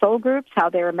 some of the soul groups, how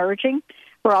they're emerging.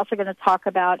 We're also going to talk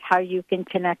about how you can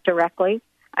connect directly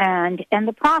and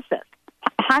the process.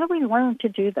 How do we learn to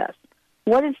do this?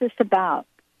 What is this about?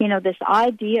 This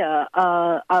idea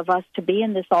of us to be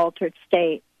in this altered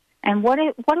state. And what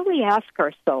do we ask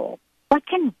our soul? What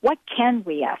can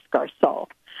we ask our soul?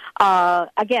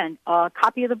 Again, a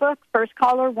copy of the book, first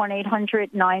caller,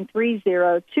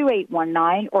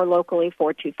 1-800-930-2819, or locally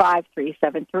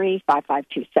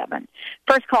 425-373-5527.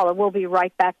 First caller, we'll be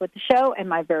right back with the show, and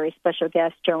my very special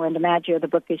guest, Joanne DiMaggio. The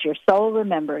book is Your Soul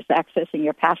Remembers, Accessing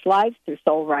Your Past Lives Through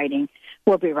Soul Writing.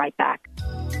 We'll be right back.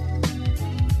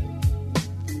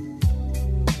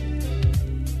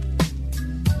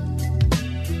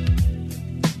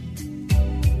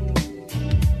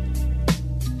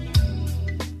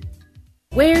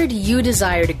 Where do you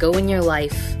desire to go in your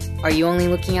life? Are you only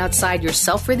looking outside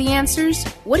yourself for the answers?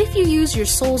 What if you use your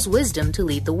soul's wisdom to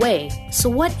lead the way? So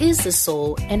what is the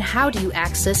soul, and how do you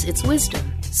access its wisdom?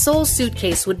 Soul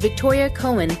Suitcase with Victoria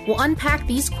Cohen will unpack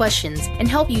these questions and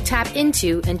help you tap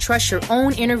into and trust your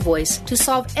own inner voice to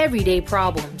solve everyday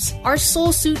problems. Our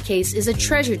Soul Suitcase is a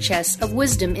treasure chest of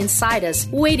wisdom inside us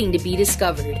waiting to be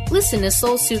discovered. Listen to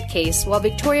Soul Suitcase while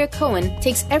Victoria Cohen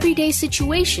takes everyday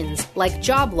situations like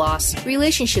job loss,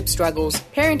 relationship struggles,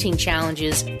 parenting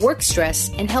challenges, work stress,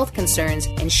 and health concerns,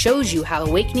 and shows you how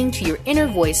awakening to your inner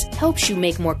voice helps you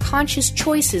make more conscious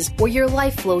choices where your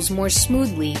life flows more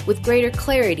smoothly with greater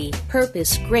clarity,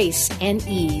 purpose, grace, and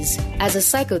ease. As a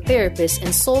psychotherapist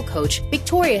and soul coach,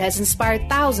 Victoria has inspired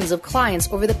thousands of clients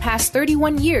over the past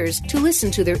 31 years to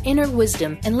listen to their inner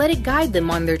wisdom and let it guide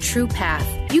them on their true path.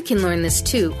 You can learn this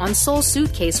too on Soul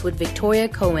Suitcase with Victoria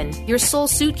Cohen. Your soul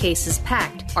suitcase is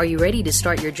packed. Are you ready to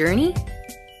start your journey?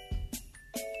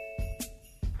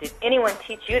 Did anyone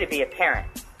teach you to be a parent?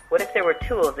 What if there were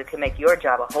tools that could make your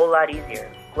job a whole lot easier?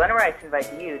 Glenna Rice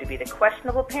invites you to be the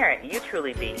questionable parent you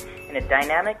truly be in a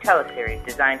dynamic teleseries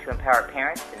designed to empower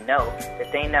parents to know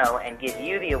that they know and give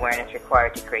you the awareness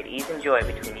required to create ease and joy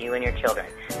between you and your children.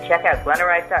 Check out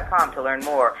GlennaRice.com to learn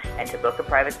more and to book a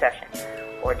private session.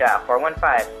 Or dial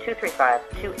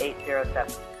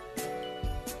 415-235-2807.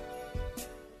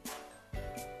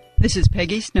 This is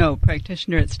Peggy Snow,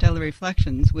 practitioner at Stellar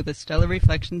Reflections, with a Stellar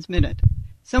Reflections Minute.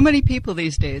 So many people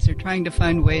these days are trying to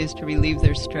find ways to relieve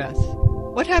their stress.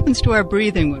 What happens to our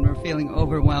breathing when we're feeling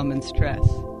overwhelm and stress?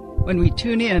 When we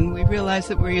tune in, we realize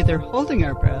that we're either holding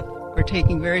our breath or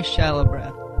taking very shallow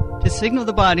breath to signal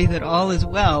the body that all is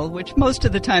well, which most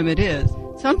of the time it is.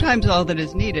 Sometimes all that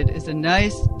is needed is a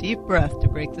nice, deep breath to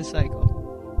break the cycle.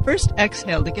 First,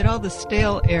 exhale to get all the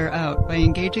stale air out by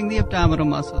engaging the abdominal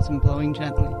muscles and blowing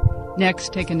gently.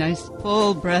 Next, take a nice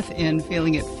full breath in,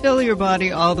 feeling it fill your body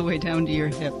all the way down to your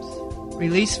hips.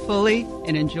 Release fully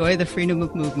and enjoy the freedom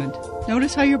of movement.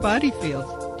 Notice how your body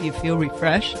feels. Do you feel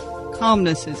refreshed?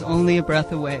 Calmness is only a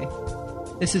breath away.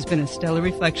 This has been a Stellar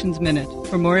Reflections Minute.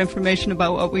 For more information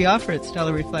about what we offer at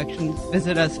Stellar Reflections,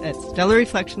 visit us at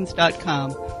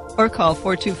stellarreflections.com or call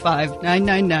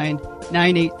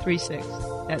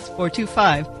 425-999-9836. That's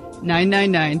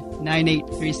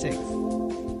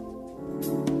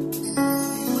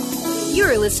 425-999-9836. You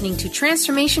are listening to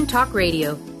Transformation Talk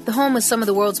Radio, the home of some of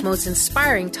the world's most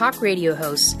inspiring talk radio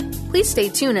hosts. Please stay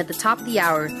tuned at the top of the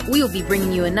hour. We will be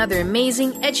bringing you another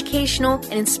amazing, educational,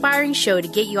 and inspiring show to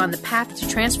get you on the path to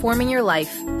transforming your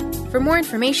life. For more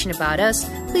information about us,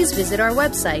 please visit our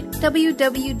website,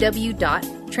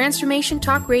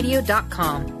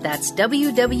 www.transformationtalkradio.com. That's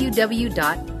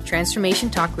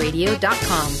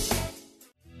www.transformationtalkradio.com.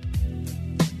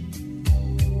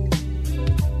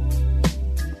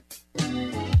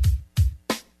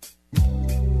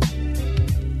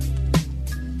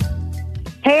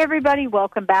 Hey, everybody,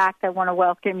 welcome back. I want to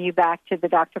welcome you back to the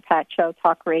Dr. Pat Show,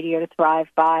 Talk Radio to Thrive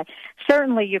By.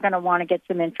 Certainly, you're going to want to get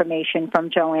some information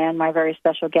from Joanne, my very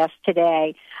special guest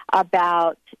today,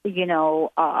 about,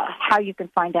 how you can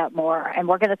find out more. And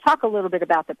we're going to talk a little bit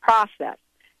about the process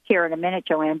here in a minute,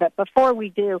 Joanne. But before we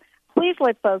do, please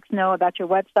let folks know about your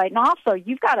website. And also,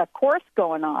 you've got a course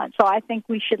going on, so I think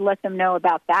we should let them know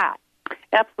about that.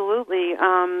 Absolutely.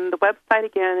 The website,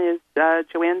 again, is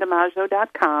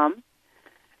JoanneDiMaggio.com.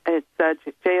 It's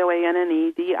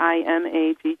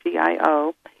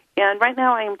JoanneDiMaggio. And right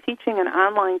now I am teaching an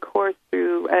online course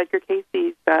through Edgar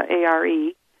Cayce's ARE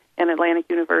in Atlantic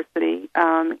University.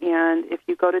 And if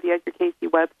you go to the Edgar Cayce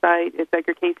website, it's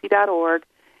edgarcayce.org,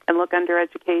 and look under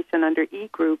Education, under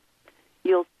e-groups,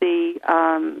 you'll see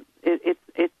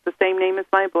it's the same name as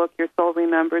my book, Your Soul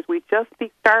Remembers. We just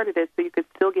started it, so you could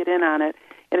still get in on it.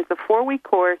 And it's a 4-week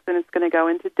course, and it's going to go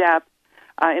into depth.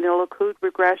 And it'll include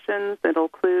regressions. It'll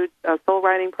include soul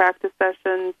writing practice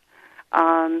sessions.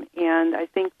 And I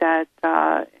think that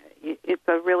it's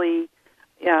a really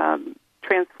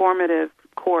transformative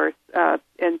course.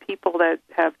 And people that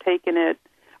have taken it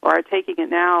or are taking it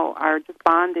now are just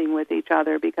bonding with each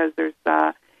other, because there's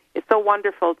it's so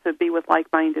wonderful to be with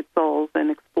like-minded souls and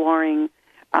exploring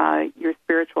your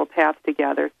spiritual path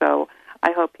together. So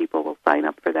I hope people will sign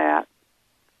up for that.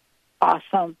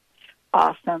 Awesome.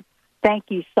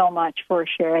 Thank you so much for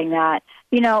sharing that.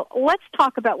 Let's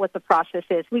talk about what the process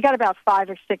is. We got about 5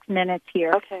 or 6 minutes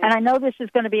here. Okay. And I know this is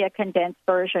going to be a condensed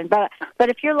version, but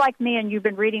if you're like me and you've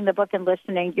been reading the book and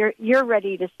listening, you're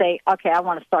ready to say, okay, I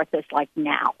want to start this like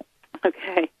now.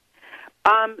 Okay.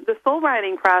 The soul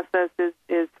writing process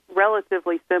is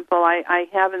relatively simple. I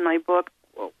have in my book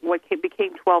what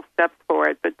became 12 steps for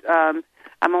it, but I'm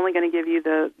only going to give you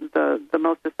the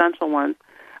most essential ones.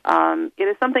 It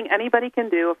is something anybody can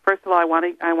do. First of all, I want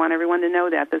everyone to know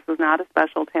that this is not a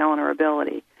special talent or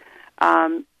ability.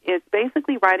 It's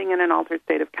basically writing in an altered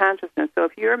state of consciousness. So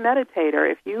if you're a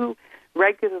meditator, if you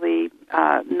regularly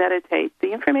meditate,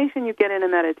 the information you get in a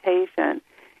meditation,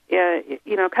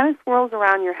 kind of swirls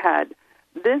around your head.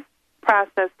 This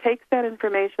process takes that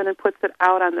information and puts it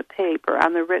out on the paper,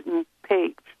 on the written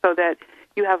page, so that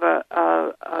you have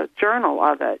a journal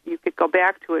of it. You could go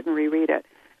back to it and reread it.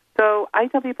 So I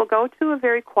tell people, go to a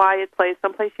very quiet place,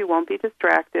 someplace you won't be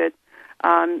distracted.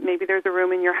 Maybe there's a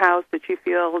room in your house that you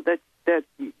feel that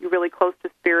you're really close to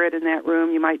spirit in that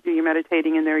room. You might do your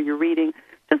meditating in there, you're reading,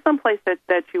 just someplace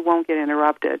that you won't get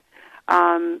interrupted.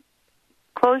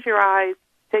 Close your eyes,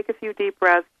 take a few deep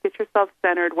breaths, get yourself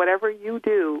centered, whatever you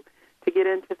do to get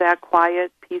into that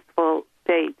quiet, peaceful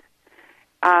state.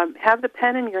 Have the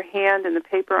pen in your hand and the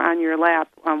paper on your lap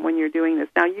when you're doing this.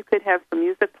 Now, you could have some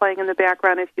music playing in the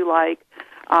background if you like,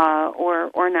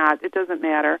 or not. It doesn't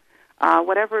matter.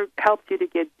 Whatever helps you to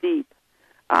get deep.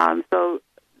 So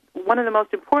one of the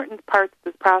most important parts of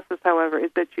this process, however,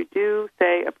 is that you do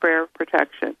say a prayer of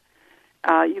protection.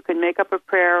 You can make up a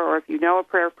prayer, or if you know a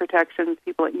prayer of protection,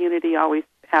 people at Unity always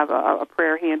have a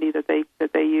prayer handy that they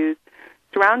use.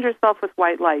 Surround yourself with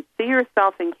white light. See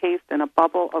yourself encased in a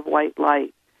bubble of white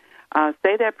light.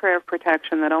 Say that prayer of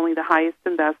protection that only the highest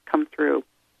and best come through.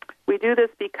 We do this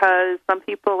because some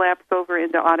people lapse over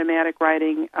into automatic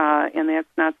writing, and that's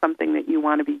not something that you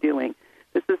want to be doing.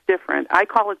 This is different. I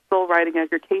call it soul writing.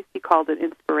 Edgar Cayce called it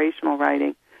inspirational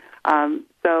writing.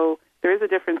 So there is a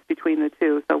difference between the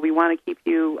two. So we want to keep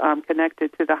you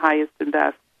connected to the highest and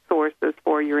best sources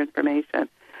for your information.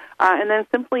 And then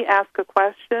simply ask a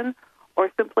question or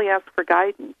simply ask for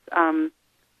guidance.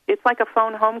 It's like a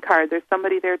phone home card. There's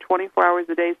somebody there 24 hours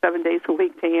a day, 7 days a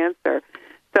week to answer.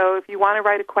 So if you want to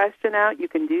write a question out, you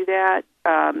can do that.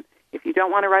 If you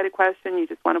don't want to write a question, you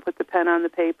just want to put the pen on the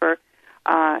paper,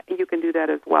 you can do that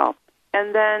as well.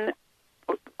 And then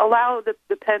allow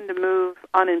the pen to move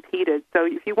unimpeded. So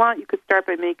if you want, you could start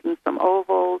by making some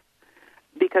ovals,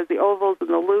 because the ovals and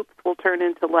the loops will turn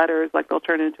into letters, like they'll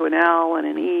turn into an L and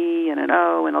an E and an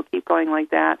O, and it'll keep going like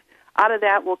that. Out of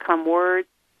that will come words.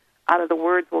 Out of the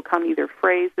words will come either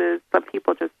phrases. Some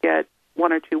people just get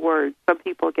one or two words. Some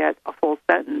people get a full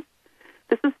sentence.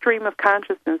 This is stream of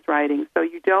consciousness writing, so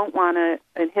you don't want to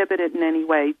inhibit it in any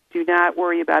way. Do not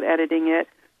worry about editing it.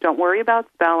 Don't worry about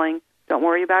spelling. Don't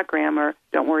worry about grammar.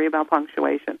 Don't worry about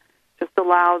punctuation. Just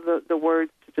allow the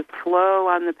words to just flow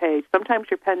on the page. Sometimes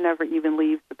your pen never even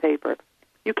leaves the paper.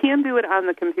 You can do it on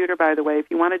the computer, by the way, if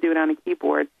you want to do it on a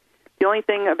keyboard. The only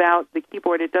thing about the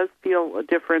keyboard, it does feel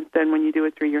different than when you do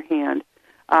it through your hand.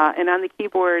 And on the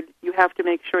keyboard, you have to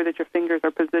make sure that your fingers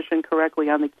are positioned correctly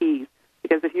on the keys,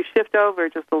 because if you shift over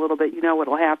just a little bit, you know what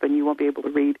will happen. You won't be able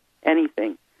to read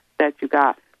anything that you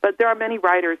got. But there are many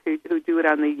writers who do it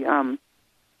on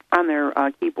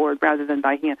their keyboard rather than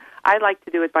by hand. I like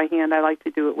to do it by hand. I like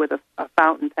to do it with a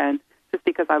fountain pen, just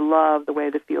because I love the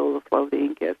way the feel of the flow of the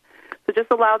ink is. So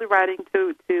just allow the writing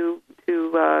to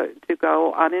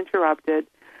go uninterrupted.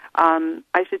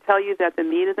 I should tell you that the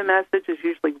meat of the message is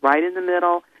usually right in the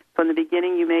middle. From the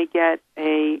beginning, you may get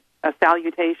a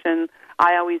salutation.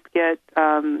 I always get,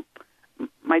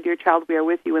 "My dear child, we are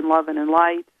with you in love and in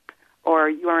light," or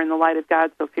 "You are in the light of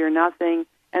God, so fear nothing."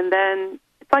 And then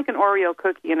it's like an Oreo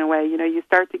cookie in a way. You know, you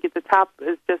start to get the top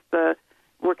is just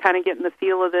we're kind of getting the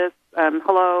feel of this.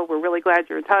 Hello, we're really glad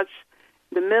you're in touch.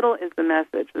 The middle is the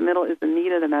message. The middle is the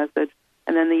meat of the message,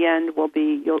 and then the end will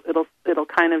be it'll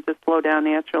kind of just flow down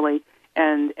naturally,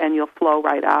 and you'll flow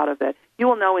right out of it. You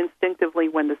will know instinctively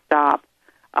when to stop,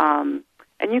 and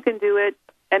you can do it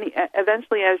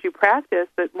eventually as you practice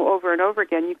it over and over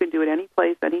again. You can do it any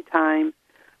place, any time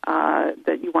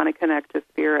that you want to connect to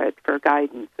Spirit for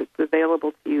guidance. It's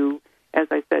available to you, as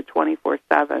I said,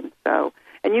 24/7. So,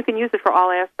 and you can use it for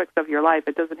all aspects of your life.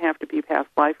 It doesn't have to be past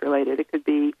life related. It could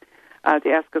be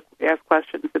to ask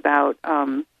questions about,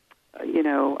 a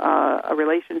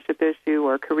relationship issue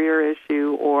or a career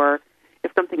issue, or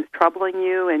if something's troubling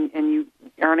you and you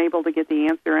aren't able to get the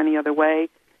answer any other way,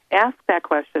 ask that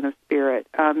question of Spirit,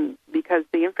 because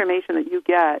the information that you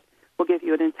get will give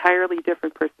you an entirely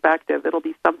different perspective. It'll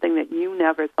be something that you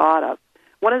never thought of.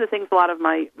 One of the things a lot of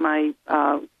my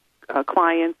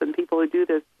clients and people who do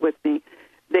this with me,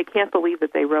 they can't believe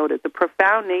that they wrote it. The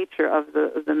profound nature of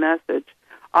the message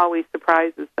always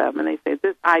surprises them, and they say,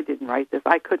 I didn't write this.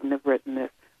 I couldn't have written this.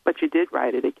 But you did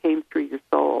write it. It came through your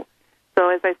soul. So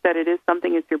as I said, it is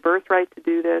something, it's your birthright to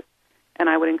do this, and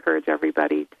I would encourage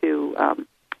everybody to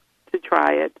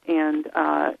try it, and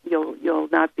your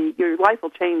life will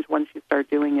change once you start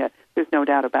doing it. There's no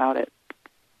doubt about it.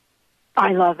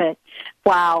 I love it.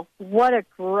 Wow, what a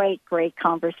great, great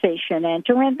conversation. And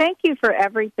Joanne, thank you for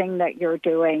everything that you're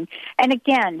doing. And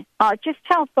again, just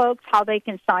tell folks how they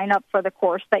can sign up for the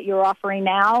course that you're offering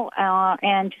now,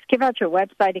 and just give out your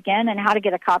website again and how to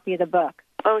get a copy of the book.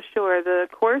 Oh, sure. The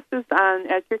course is on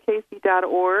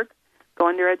edgarcasey.org. Go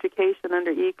under Education,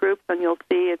 under e-groups, and you'll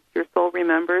see it's Your Soul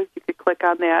Remembers. You could click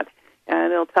on that,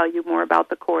 and it'll tell you more about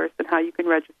the course and how you can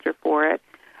register for it.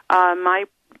 My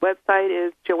website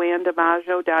is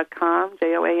JoanneDiMaggio.com,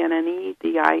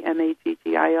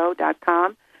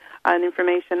 JoanneDimaggio.com. And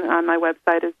information on my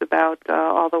website is about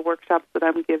all the workshops that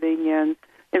I'm giving and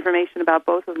information about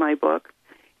both of my books.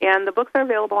 And the books are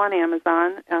available on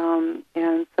Amazon,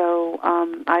 and so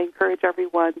I encourage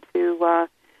everyone to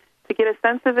get a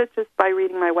sense of it just by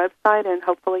reading my website, and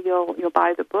hopefully you'll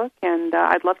buy the book. And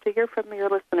I'd love to hear from your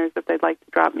listeners if they'd like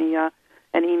to drop me an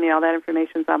email. That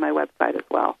information's on my website as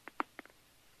well.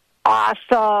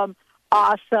 Awesome.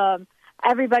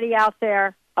 Everybody out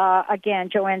there, again,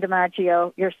 Joanne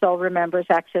DiMaggio, Your Soul Remembers,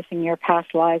 Accessing Your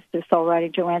Past Lives through Soul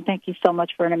Writing. Joanne, thank you so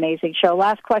much for an amazing show.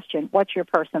 Last question, what's your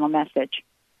personal message?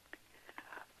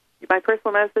 My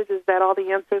personal message is that all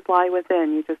the answers lie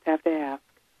within. You just have to ask.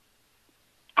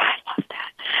 I love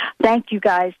that. Thank you,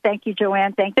 guys. Thank you,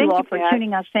 Joanne. Thank you all for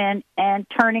tuning us in and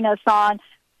turning us on.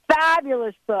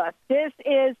 Fabulous book. This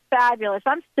is fabulous.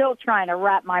 I'm still trying to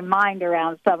wrap my mind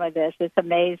around some of this. It's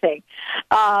amazing.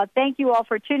 Thank you all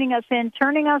for tuning us in,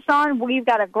 turning us on. We've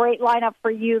got a great lineup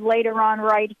for you later on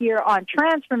right here on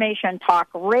Transformation Talk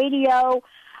Radio.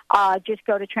 Just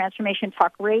go to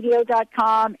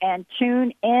transformationtalkradio.com and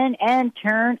tune in and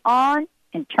turn on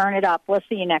and turn it up. We'll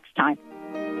see you next time.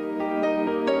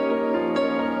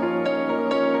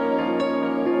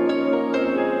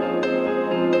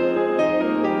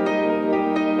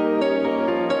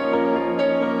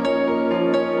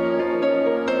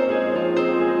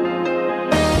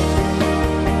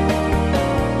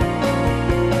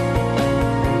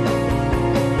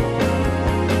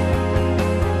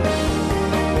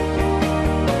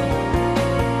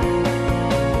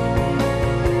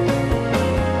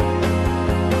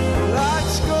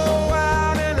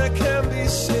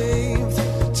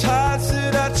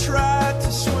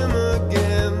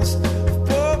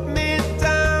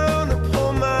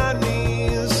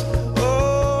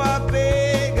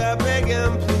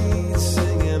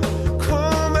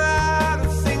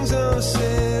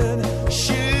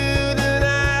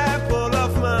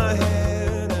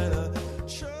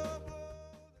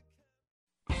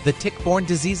 The Tick-Borne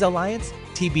Disease Alliance,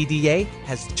 TBDA,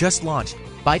 has just launched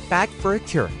Bite Back for a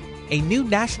Cure, a new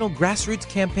national grassroots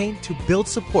campaign to build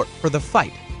support for the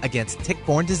fight against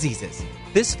tick-borne diseases.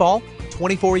 This fall,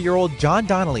 24-year-old John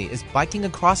Donnelly is biking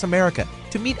across America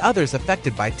to meet others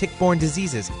affected by tick-borne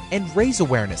diseases and raise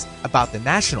awareness about the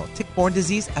national tick-borne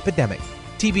disease epidemic.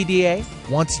 TBDA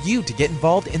wants you to get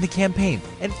involved in the campaign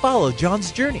and follow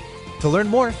John's journey. To learn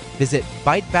more, visit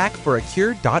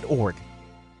bitebackforacure.org.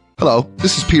 Hello,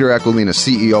 this is Peter Aquilina,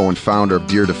 CEO and founder of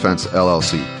Deer Defense,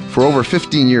 LLC. For over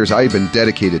 15 years, I have been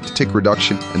dedicated to tick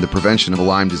reduction and the prevention of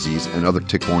Lyme disease and other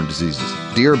tick-borne diseases.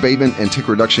 Deer abatement and tick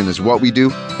reduction is what we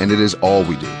do, and it is all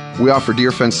we do. We offer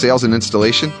deer fence sales and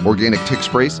installation, organic tick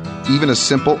sprays, even a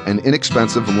simple and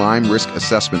inexpensive Lyme risk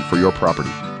assessment for your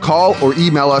property. Call or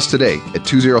email us today at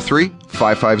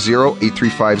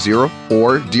 203-550-8350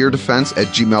 or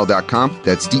deerdefense@gmail.com.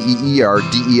 That's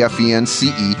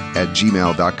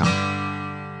DEERDEFENCE@gmail.com.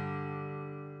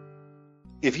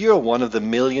 If you're one of the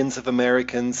millions of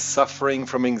Americans suffering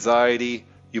from anxiety,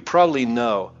 you probably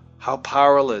know how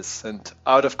powerless and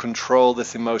out of control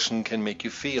this emotion can make you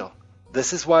feel.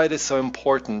 This is why it is so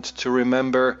important to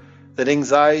remember that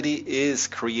anxiety is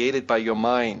created by your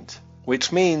mind,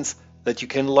 which means that you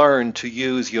can learn to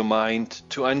use your mind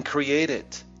to uncreate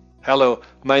it. Hello,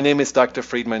 my name is Dr.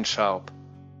 Friedman Schaub.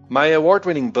 My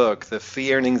award-winning book, The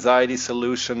Fear and Anxiety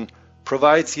Solution,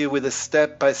 provides you with a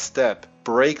step-by-step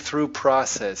breakthrough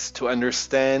process to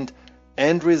understand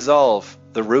and resolve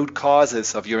the root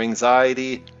causes of your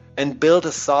anxiety and build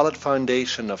a solid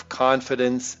foundation of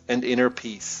confidence and inner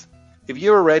peace. If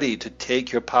you're ready to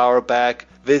take your power back,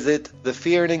 visit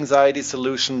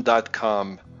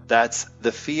thefearandanxietysolution.com. That's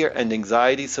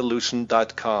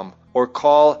thefearandanxietysolution.com, or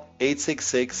call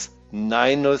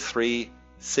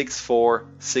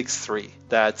 866-903-6463.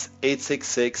 That's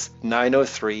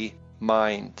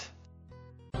 866-903-MIND.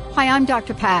 Hi, I'm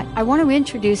Dr. Pat. I want to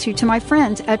introduce you to my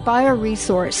friends at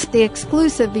BioResource, the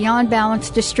exclusive Beyond Balance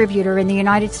distributor in the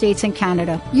United States and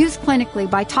Canada. Used clinically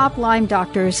by top Lyme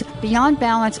doctors, Beyond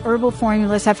Balance herbal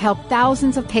formulas have helped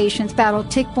thousands of patients battle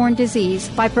tick-borne disease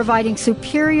by providing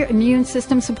superior immune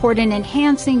system support and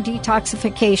enhancing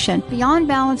detoxification. Beyond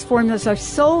Balance formulas are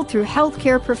sold through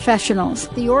healthcare professionals.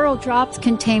 The oral drops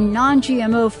contain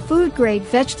non-GMO food-grade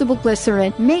vegetable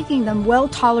glycerin, making them well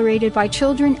tolerated by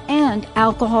children and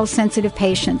alcohol-sensitive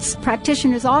patients.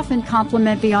 Practitioners often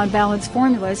complement Beyond Balance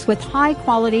formulas with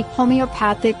high-quality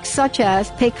homeopathic, such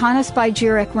as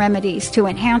pecanospigeric remedies to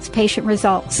enhance patient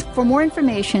results. For more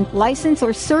information, licensed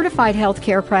or certified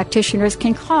healthcare practitioners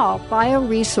can call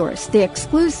BioResource, the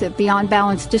exclusive Beyond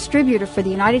Balance distributor for the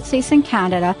United States and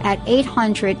Canada, at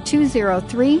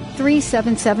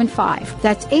 800-203-3775.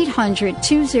 That's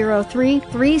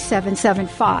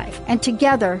 800-203-3775. And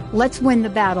together, let's win the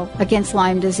battle against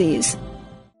Lyme disease.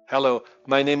 Hello,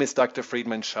 my name is Dr.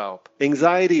 Friedman Schaub.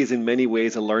 Anxiety is in many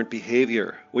ways a learned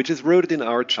behavior, which is rooted in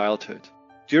our childhood.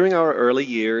 During our early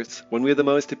years, when we are the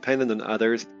most dependent on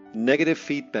others, negative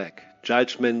feedback,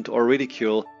 judgment, or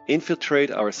ridicule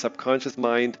infiltrate our subconscious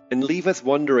mind and leave us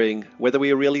wondering whether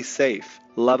we are really safe,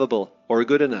 lovable, or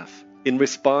good enough. In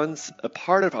response, a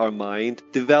part of our mind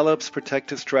develops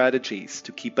protective strategies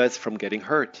to keep us from getting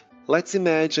hurt. Let's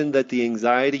imagine that the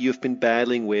anxiety you've been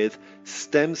battling with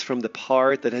stems from the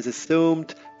part that has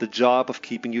assumed the job of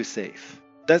keeping you safe.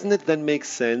 Doesn't it then make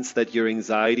sense that your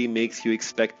anxiety makes you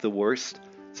expect the worst,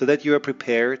 so that you are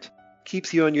prepared,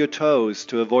 keeps you on your toes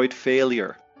to avoid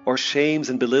failure, or shames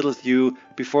and belittles you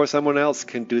before someone else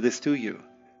can do this to you?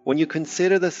 When you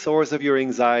consider the source of your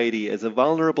anxiety as a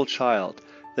vulnerable child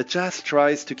that just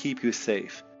tries to keep you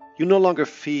safe, you no longer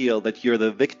feel that you're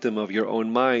the victim of your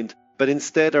own mind, but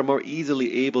instead are more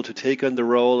easily able to take on the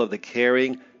role of the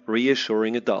caring,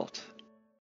 reassuring adult.